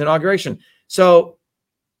for his inauguration. So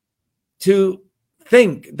to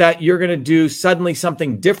think that you're going to do suddenly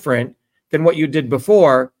something different than what you did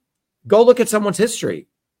before, go look at someone's history.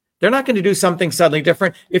 They're not going to do something suddenly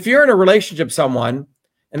different. If you're in a relationship with someone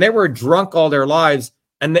and they were drunk all their lives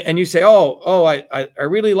and you say, I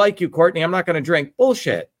really like you, Courtney, I'm not going to drink.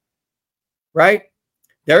 Bullshit, right?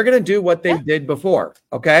 They're going to do what they did before,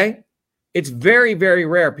 okay? It's very, very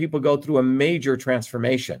rare people go through a major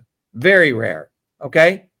transformation. Very rare,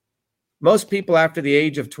 okay? Most people after the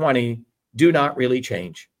age of 20 do not really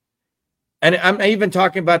change. And I'm even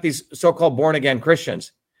talking about these so-called born-again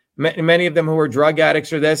Christians. Many of them who are drug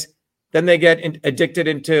addicts or this, then they get addicted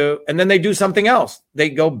into, and then they do something else. They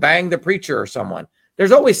go bang the preacher or someone.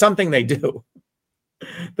 There's always something they do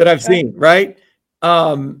that I've seen, right?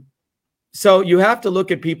 So you have to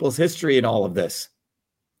look at people's history in all of this.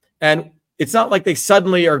 And it's not like they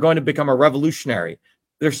suddenly are going to become a revolutionary.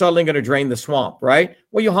 They're suddenly going to drain the swamp, right?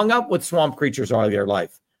 Well, you hung up with swamp creatures all your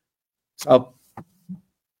life. So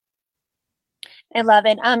I love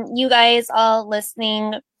it. You guys all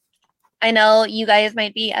listening, I know you guys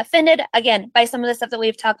might be offended again by some of the stuff that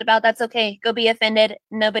we've talked about. That's okay. Go be offended.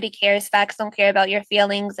 Nobody cares. Facts don't care about your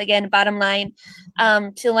feelings. Again, bottom line,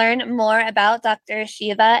 to learn more about Dr.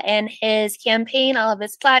 Shiva and his campaign, all of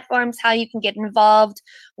his platforms, how you can get involved,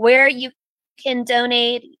 where you can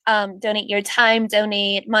donate your time,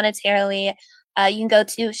 donate monetarily. You can go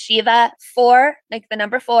to Shiva4, like the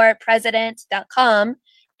number 4, president.com.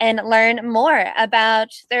 and learn more about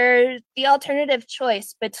the alternative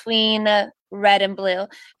choice between red and blue,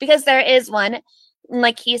 because there is one.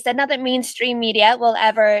 Like he said, not that mainstream media will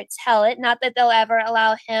ever tell it, not that they'll ever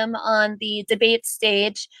allow him on the debate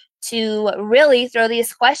stage to really throw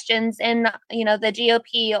these questions in, the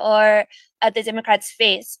GOP or at the Democrats'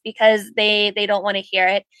 face, because they don't want to hear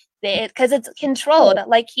it. Because it's controlled.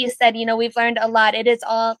 Like he said, we've learned a lot. It is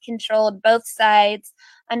all controlled, both sides.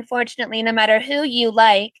 Unfortunately, no matter who you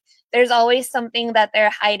like, there's always something that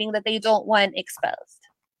they're hiding that they don't want exposed.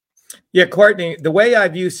 Yeah, Courtney, the way I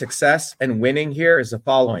view success and winning here is the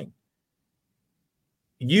following.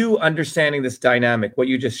 You understanding this dynamic, what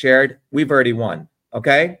you just shared, we've already won,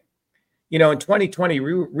 okay? In 2020,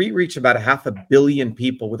 we reached about 500 million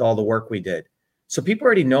people with all the work we did. So people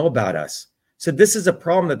already know about us. So this is a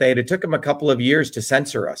problem that they had. It took them a couple of years to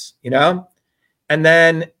censor us, And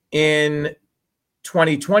then in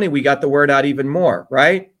 2020, we got the word out even more,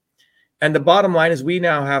 right? And the bottom line is we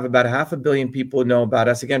now have about 500 million people who know about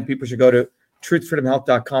us. Again, people should go to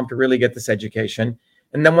truthfreedomhealth.com to really get this education.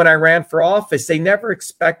 And then when I ran for office, they never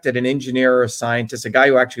expected an engineer or a scientist, a guy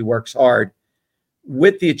who actually works hard,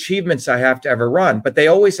 with the achievements I have to ever run. But they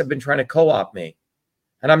always have been trying to co-opt me.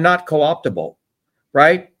 And I'm not co-optable,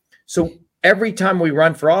 right? So every time we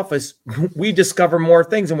run for office, we discover more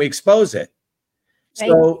things and we expose it. Right.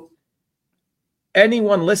 So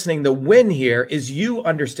anyone listening, the win here is you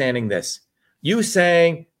understanding this. You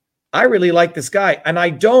saying, I really like this guy and I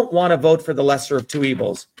don't want to vote for the lesser of two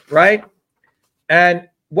evils, right? And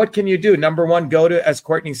what can you do? Number one, go to, as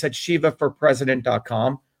Courtney said,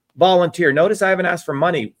 SHIVAforpresident.com. Volunteer. Notice I haven't asked for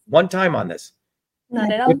money one time on this.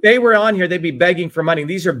 Not at all. If they were on here, they'd be begging for money.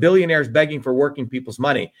 These are billionaires begging for working people's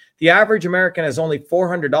money. The average American has only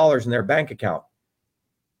 $400 in their bank account.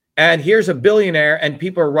 And here's a billionaire, and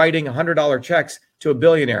people are writing $100 checks to a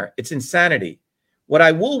billionaire. It's insanity. What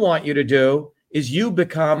I will want you to do is you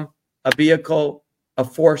become a vehicle, a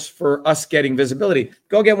force for us getting visibility.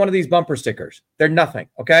 Go get one of these bumper stickers. They're nothing,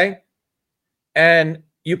 okay? And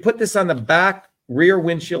you put this on the back rear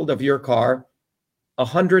windshield of your car.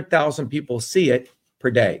 100,000 people see it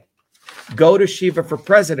per day. Go to Shiva for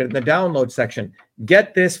President in the download section.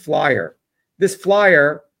 Get this flyer.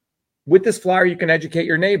 With this flyer, you can educate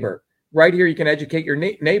your neighbor. Right here, you can educate your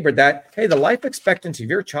neighbor that, hey, the life expectancy of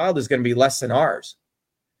your child is going to be less than ours.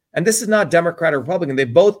 And this is not Democrat or Republican.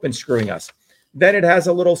 They've both been screwing us. Then it has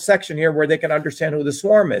a little section here where they can understand who the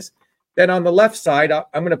swarm is. Then on the left side,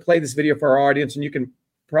 I'm going to play this video for our audience, and you can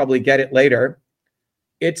probably get it later.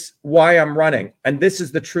 It's why I'm running. And this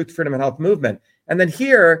is the Truth, Freedom, and Health movement. And then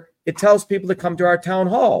here, it tells people to come to our town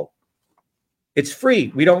hall. It's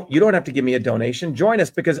free. You don't have to give me a donation. Join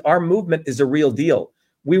us because our movement is a real deal.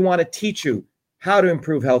 We want to teach you how to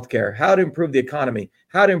improve healthcare, how to improve the economy,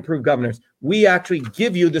 how to improve governance. We actually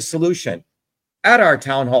give you the solution at our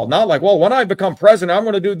town hall. Not like, well, when I become president, I'm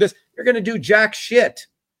going to do this. You're going to do jack shit.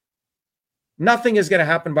 Nothing is going to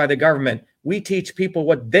happen by the government. We teach people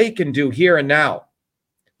what they can do here and now.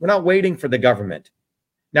 We're not waiting for the government.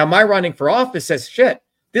 Now, my running for office says, shit,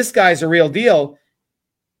 this guy's a real deal.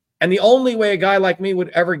 And the only way a guy like me would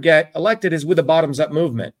ever get elected is with a bottoms-up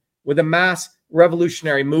movement, with a mass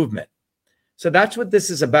revolutionary movement. So that's what this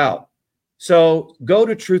is about. So go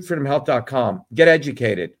to truthfreedomhealth.com, get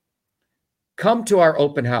educated. Come to our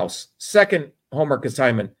open house. Second homework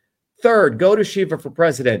assignment. Third, go to Shiva for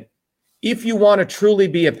President. If you want to truly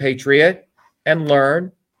be a patriot and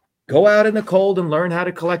learn, go out in the cold and learn how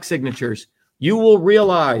to collect signatures. You will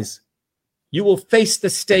realize you will face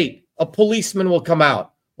the state. A policeman will come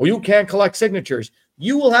out. Well, you can't collect signatures.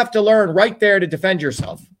 You will have to learn right there to defend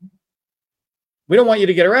yourself. We don't want you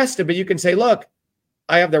to get arrested, but you can say, look,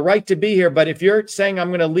 I have the right to be here. But if you're saying I'm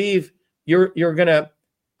going to leave, you're going to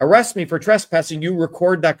arrest me for trespassing. You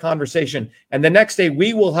record that conversation. And the next day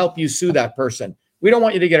we will help you sue that person. We don't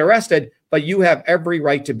want you to get arrested, but you have every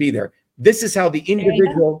right to be there. This is how the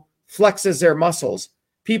individual flexes their muscles.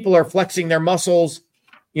 People are flexing their muscles,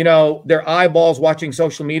 their eyeballs watching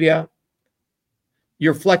social media.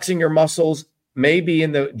 You're flexing your muscles maybe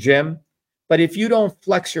in the gym, but if you don't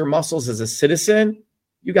flex your muscles as a citizen,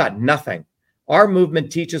 you got nothing. Our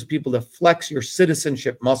movement teaches people to flex your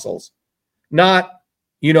citizenship muscles, not,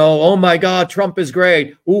 oh my God, Trump is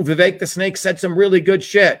great. Ooh, Vivek the Snake said some really good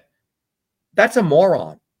shit. That's a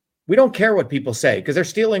moron. We don't care what people say because they're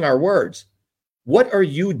stealing our words. What are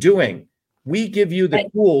you doing? We give you the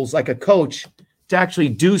tools like a coach to actually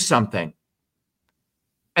do something.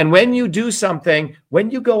 And when you do something, when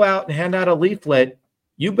you go out and hand out a leaflet,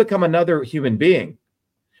 you become another human being.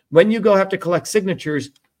 When you go have to collect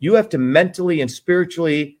signatures, you have to mentally and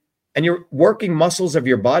spiritually, and you're working muscles of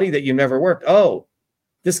your body that you never worked. Oh,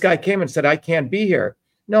 this guy came and said, I can't be here.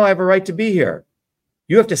 No, I have a right to be here.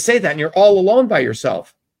 You have to say that, and you're all alone by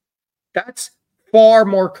yourself. That's far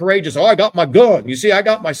more courageous. Oh, I got my gun. You see, I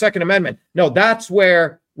got my Second Amendment. No, that's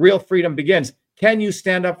where real freedom begins. Can you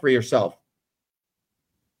stand up for yourself?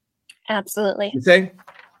 Absolutely. You say?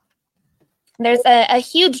 There's a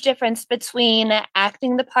huge difference between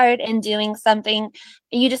acting the part and doing something.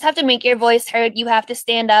 You just have to make your voice heard. You have to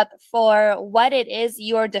stand up for what it is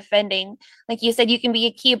you're defending. Like you said, you can be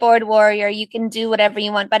a keyboard warrior, you can do whatever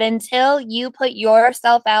you want, but until you put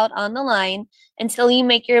yourself out on the line, until you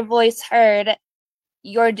make your voice heard,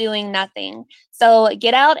 you're doing nothing. So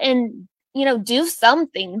get out and do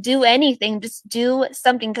something, do anything, just do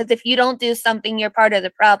something. Because if you don't do something, you're part of the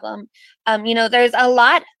problem. There's a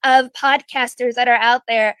lot of podcasters that are out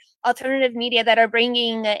there, alternative media, that are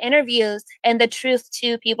bringing interviews and the truth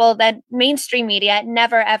to people that mainstream media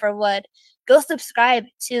never, ever would. Go subscribe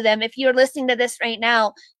to them. If you're listening to this right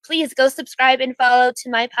now, please go subscribe and follow to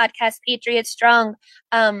my podcast, Patriot Strong.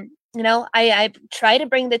 I try to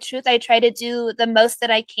bring the truth. I try to do the most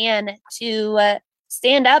that I can to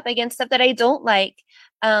stand up against stuff that I don't like.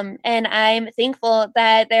 And I'm thankful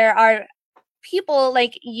that there are people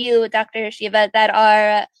like you, Dr. Shiva, that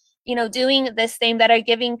are, doing this thing, that are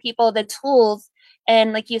giving people the tools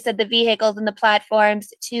and, like you said, the vehicles and the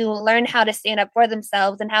platforms to learn how to stand up for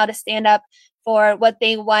themselves and how to stand up for what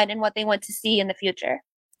they want and what they want to see in the future.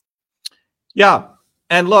 Yeah.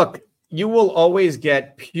 And look, you will always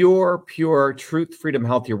get pure truth, freedom,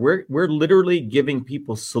 health here. We're literally giving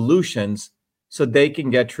people solutions so they can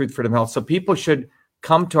get truth, freedom, health. So people should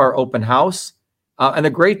come to our open house. And the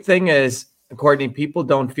great thing is, Courtney, people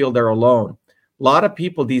don't feel they're alone. A lot of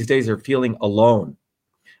people these days are feeling alone.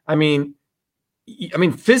 I mean,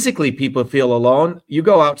 physically people feel alone. You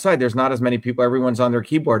go outside, there's not as many people. Everyone's on their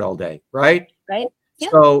keyboard all day, right? Right. Yeah.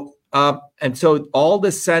 So, and so all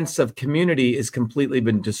the sense of community is completely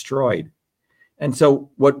been destroyed. And so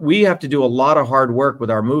what we have to do a lot of hard work with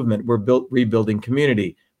our movement. We're rebuilding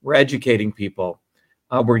community. We're educating people.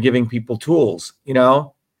 We're giving people tools, and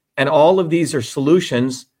all of these are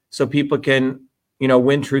solutions so people can,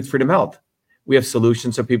 win truth, freedom, health. We have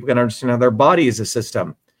solutions so people can understand how their body is a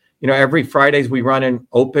system. Every Fridays we run an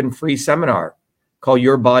open free seminar called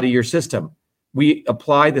Your Body, Your System. We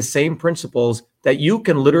apply the same principles that you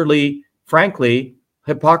can literally, frankly,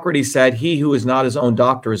 Hippocrates said, he who is not his own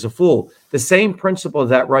doctor is a fool. The same principles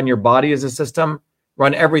that run your body as a system,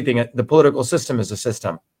 run everything. The political system is a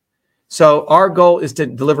system. So our goal is to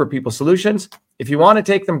deliver people solutions. If you want to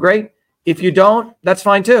take them, great. If you don't, that's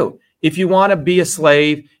fine too. If you want to be a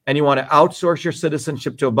slave and you want to outsource your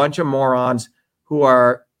citizenship to a bunch of morons who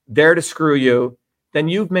are there to screw you, then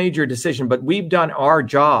you've made your decision. But we've done our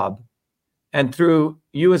job. And through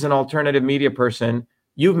you as an alternative media person,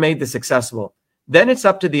 you've made this accessible. Then it's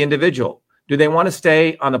up to the individual. Do they want to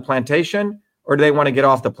stay on the plantation or do they want to get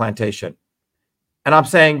off the plantation? And I'm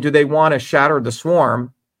saying, do they want to shatter the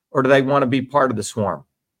swarm or do they want to be part of the swarm?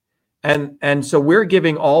 And so we're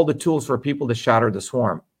giving all the tools for people to shatter the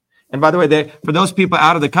swarm. And by the way, for those people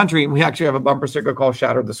out of the country, we actually have a bumper sticker called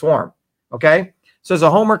Shatter the Swarm. Okay? So as a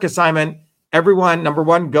homework assignment, everyone, number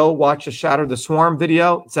one, go watch the Shatter the Swarm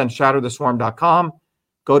video. It's on shattertheswarm.com.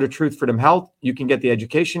 Go to Truth, Freedom, Health. You can get the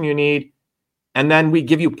education you need. And then we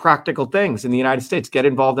give you practical things in the United States. Get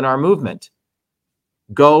involved in our movement.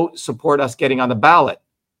 Go support us getting on the ballot.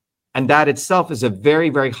 And that itself is a very,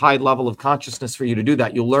 very high level of consciousness for you to do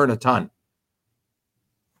that. You'll learn a ton.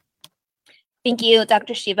 Thank you,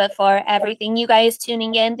 Dr. Shiva, for everything. You guys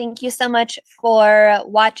tuning in, thank you so much for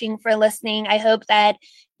watching, for listening. I hope that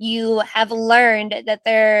you have learned that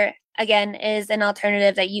there, again, is an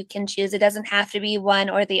alternative that you can choose. It doesn't have to be one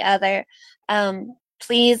or the other.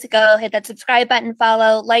 Please go hit that subscribe button,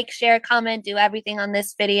 follow, like, share, comment, do everything on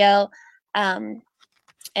this video.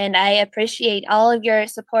 And I appreciate all of your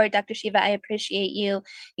support, Dr. Shiva. I appreciate you.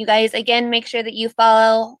 You guys, again, make sure that you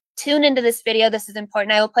follow, tune into this video. This is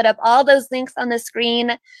important. I will put up all those links on the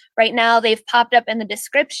screen right now. They've popped up in the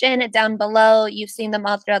description down below. You've seen them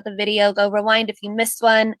all throughout the video. Go rewind if you missed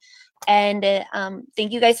one. And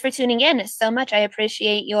thank you guys for tuning in so much. I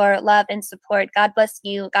appreciate your love and support. God bless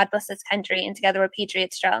you. God bless this country. And together we're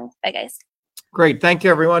Patriot Strong. Bye, guys. Great. Thank you,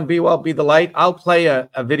 everyone. Be well, be the light. I'll play a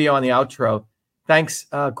video on the outro. Thanks,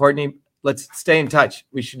 Courtney. Let's stay in touch.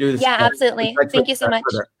 We should do this. Yeah, absolutely. Thank you so much.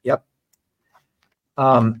 Yep.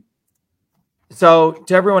 So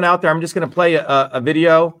to everyone out there, I'm just going to play a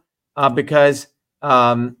video because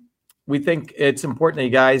we think it's important that you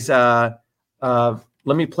guys,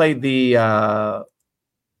 let me play the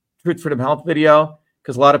Truth, Freedom, Health video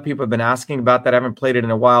because a lot of people have been asking about that. I haven't played it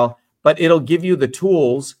in a while, but it'll give you the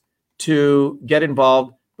tools to get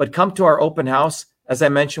involved. But come to our open house. As I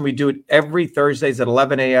mentioned, we do it every Thursdays at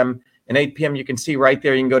 11 a.m. and 8 p.m. You can see right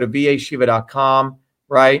there. You can go to vashiva.com,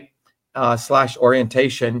 right,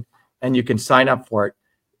 /orientation, and you can sign up for it.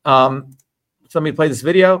 So let me play this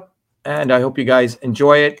video, and I hope you guys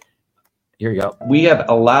enjoy it. Here you go. We have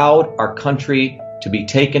allowed our country to be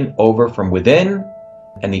taken over from within,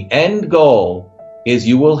 and the end goal is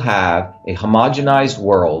you will have a homogenized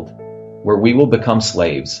world where we will become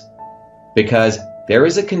slaves, because there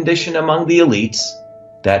is a condition among the elites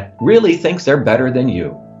that really thinks they're better than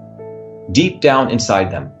you, deep down inside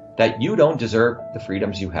them, that you don't deserve the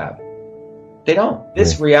freedoms you have. They don't.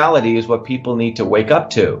 This reality is what people need to wake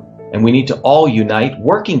up to, and we need to all unite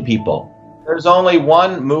working people. There's only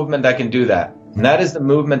one movement that can do that, and that is the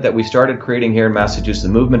movement that we started creating here in Massachusetts, the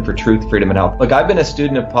Movement for Truth, Freedom, and Health. Look, I've been a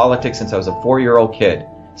student of politics since I was a 4-year-old kid,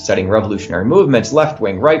 studying revolutionary movements, left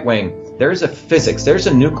wing, right wing. There's a physics, there's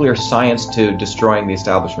a nuclear science to destroying the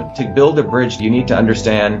establishment. To build a bridge, you need to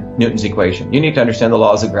understand Newton's equation. You need to understand the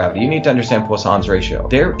laws of gravity. You need to understand Poisson's ratio.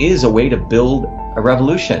 There is a way to build a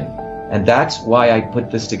revolution. And that's why I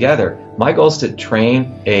put this together. My goal is to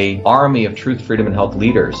train an army of truth, freedom, and health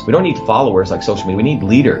leaders. We don't need followers like social media. We need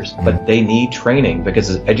leaders, but they need training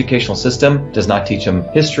because the educational system does not teach them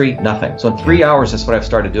history, nothing. So in 3 hours, that's what I've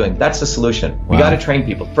started doing. That's the solution. We got to train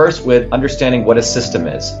people. First, with understanding what a system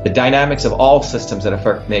is, the dynamics of all systems that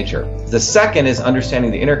affect nature. The second is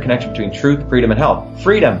understanding the interconnection between truth, freedom, and health.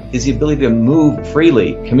 Freedom is the ability to move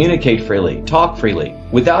freely, communicate freely, talk freely.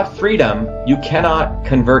 Without freedom, you cannot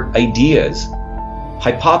convert ideas,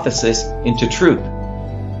 hypothesis into truth,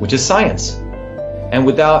 which is science. And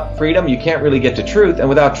without freedom, you can't really get to truth. And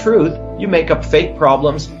without truth, you make up fake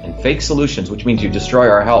problems and fake solutions, which means you destroy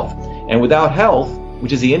our health. And without health,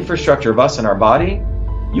 which is the infrastructure of us and our body,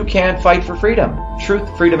 you can't fight for freedom.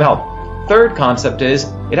 Truth, freedom, health. Third concept is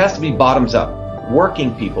it has to be bottoms up.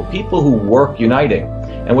 Working people, people who work uniting.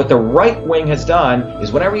 And what the right wing has done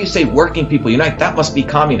is whenever you say working people unite, that must be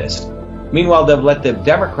communist. Meanwhile, they've let the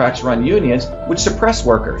Democrats run unions, which suppress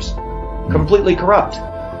workers. Completely corrupt.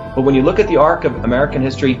 But when you look at the arc of American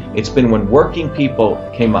history, it's been when working people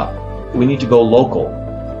came up. We need to go local.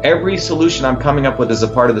 Every solution I'm coming up with as a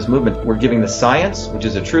part of this movement, we're giving the science, which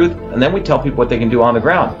is the truth, and then we tell people what they can do on the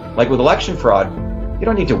ground. Like with election fraud, you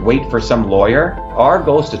don't need to wait for some lawyer. Our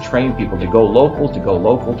goal is to train people to go local, to go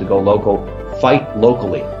local, to go local, fight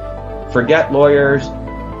locally. Forget lawyers,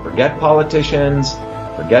 forget politicians,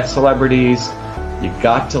 forget celebrities. You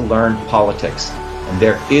got to learn politics, and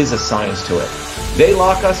there is a science to it. They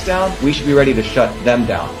lock us down, we should be ready to shut them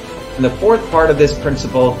down. And the fourth part of this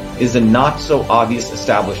principle is the not so obvious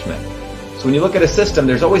establishment. So when you look at a system,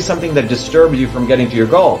 there's always something that disturbs you from getting to your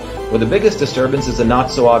goal. Well, the biggest disturbance is the not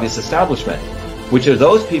so obvious establishment, which are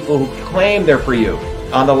those people who claim they're for you,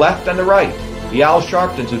 on the left and the right. The Al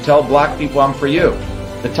Sharptons who tell black people I'm for you.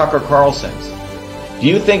 The Tucker Carlsons. Do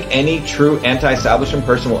you think any true anti-establishment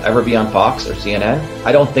person will ever be on Fox or CNN?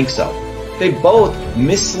 I don't think so. They both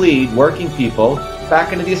mislead working people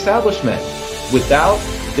back into the establishment. Without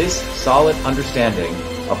this solid understanding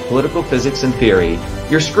of political physics and theory,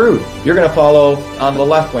 you're screwed. You're going to follow on the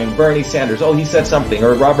left wing Bernie Sanders. Oh, he said something.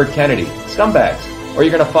 Or Robert Kennedy. Scumbags. Or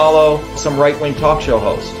you're going to follow some right-wing talk show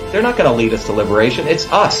host. They're not going to lead us to liberation.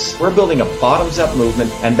 It's us. We're building a bottoms-up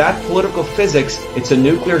movement, and that political physics, it's a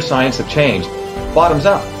nuclear science of change. Bottoms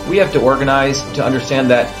up. We have to organize to understand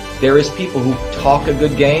that there is people who talk a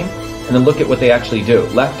good game and then look at what they actually do,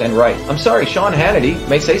 left and right. I'm sorry, Sean Hannity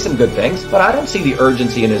may say some good things, but I don't see the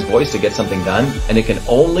urgency in his voice to get something done, and it can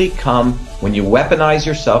only come when you weaponize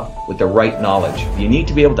yourself with the right knowledge. You need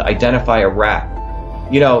to be able to identify a rat.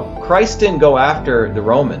 You know, Christ didn't go after the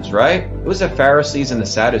Romans, right? It was the Pharisees and the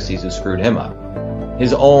Sadducees who screwed him up.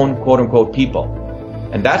 His own quote-unquote people.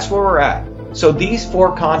 And that's where we're at. So these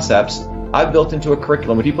four concepts I've built into a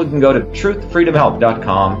curriculum where people can go to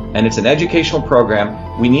truthfreedomhealth.com, and it's an educational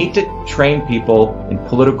program. We need to train people in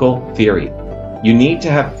political theory. You need to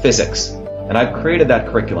have physics, and I've created that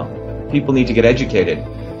curriculum. People need to get educated.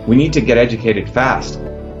 We need to get educated fast.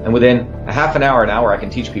 And within a half an hour, I can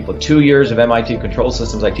teach people. 2 years of MIT control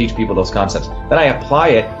systems, I teach people those concepts. Then I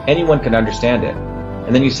apply it, anyone can understand it.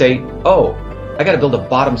 And then you say, oh, I got to build a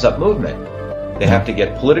bottoms-up movement. They have to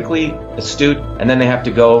get politically astute, and then they have to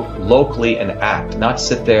go locally and act, not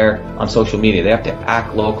sit there on social media. They have to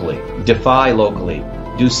act locally, defy locally,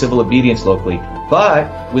 do civil obedience locally,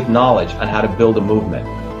 but with knowledge on how to build a movement.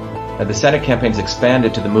 And the Senate campaign's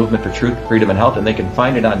expanded to the Movement for Truth, Freedom, and Health, and they can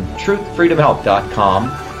find it on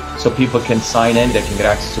truthfreedomhealth.com. So people can sign in, they can get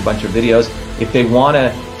access to a bunch of videos. If they want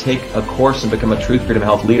to take a course and become a Truth, Freedom,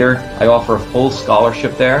 Health leader, I offer a full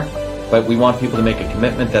scholarship there. But we want people to make a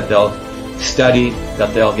commitment that they'll study,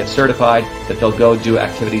 that they'll get certified, that they'll go do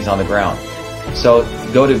activities on the ground. So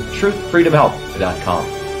go to truthfreedomhealth.com.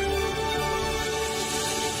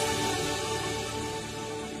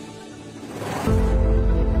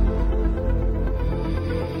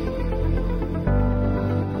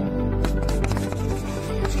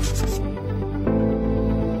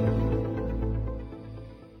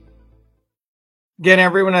 Again,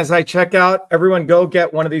 everyone, as I check out, everyone go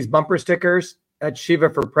get one of these bumper stickers at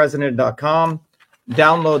shivaforpresident.com.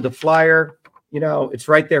 Download the flyer. You know, it's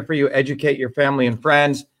right there for you. Educate your family and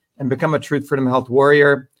friends and become a Truth, Freedom, Health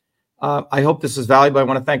warrior. I hope this is valuable. I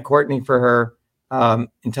want to thank Courtney for her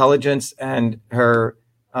intelligence and her,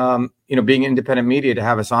 being independent media to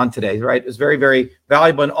have us on today, right? It was very, very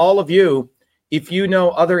valuable. And all of you, if you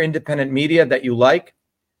know other independent media that you like,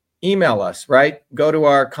 email us, right? Go to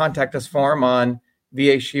our contact us form on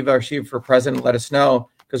VA Shiva or Shiva for President. Let us know,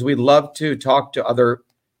 because we'd love to talk to other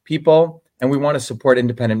people and we want to support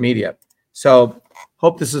independent media. So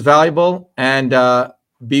hope this is valuable, and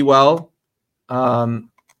be well,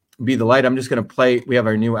 be the light. I'm just going to play. We have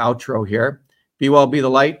our new outro here. Be well, be the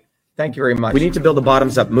light. Thank you very much. We need to build a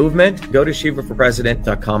bottoms up movement. Go to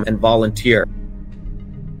shivaforpresident.com and volunteer.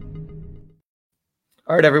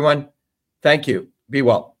 All right, everyone. Thank you. Be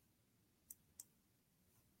well.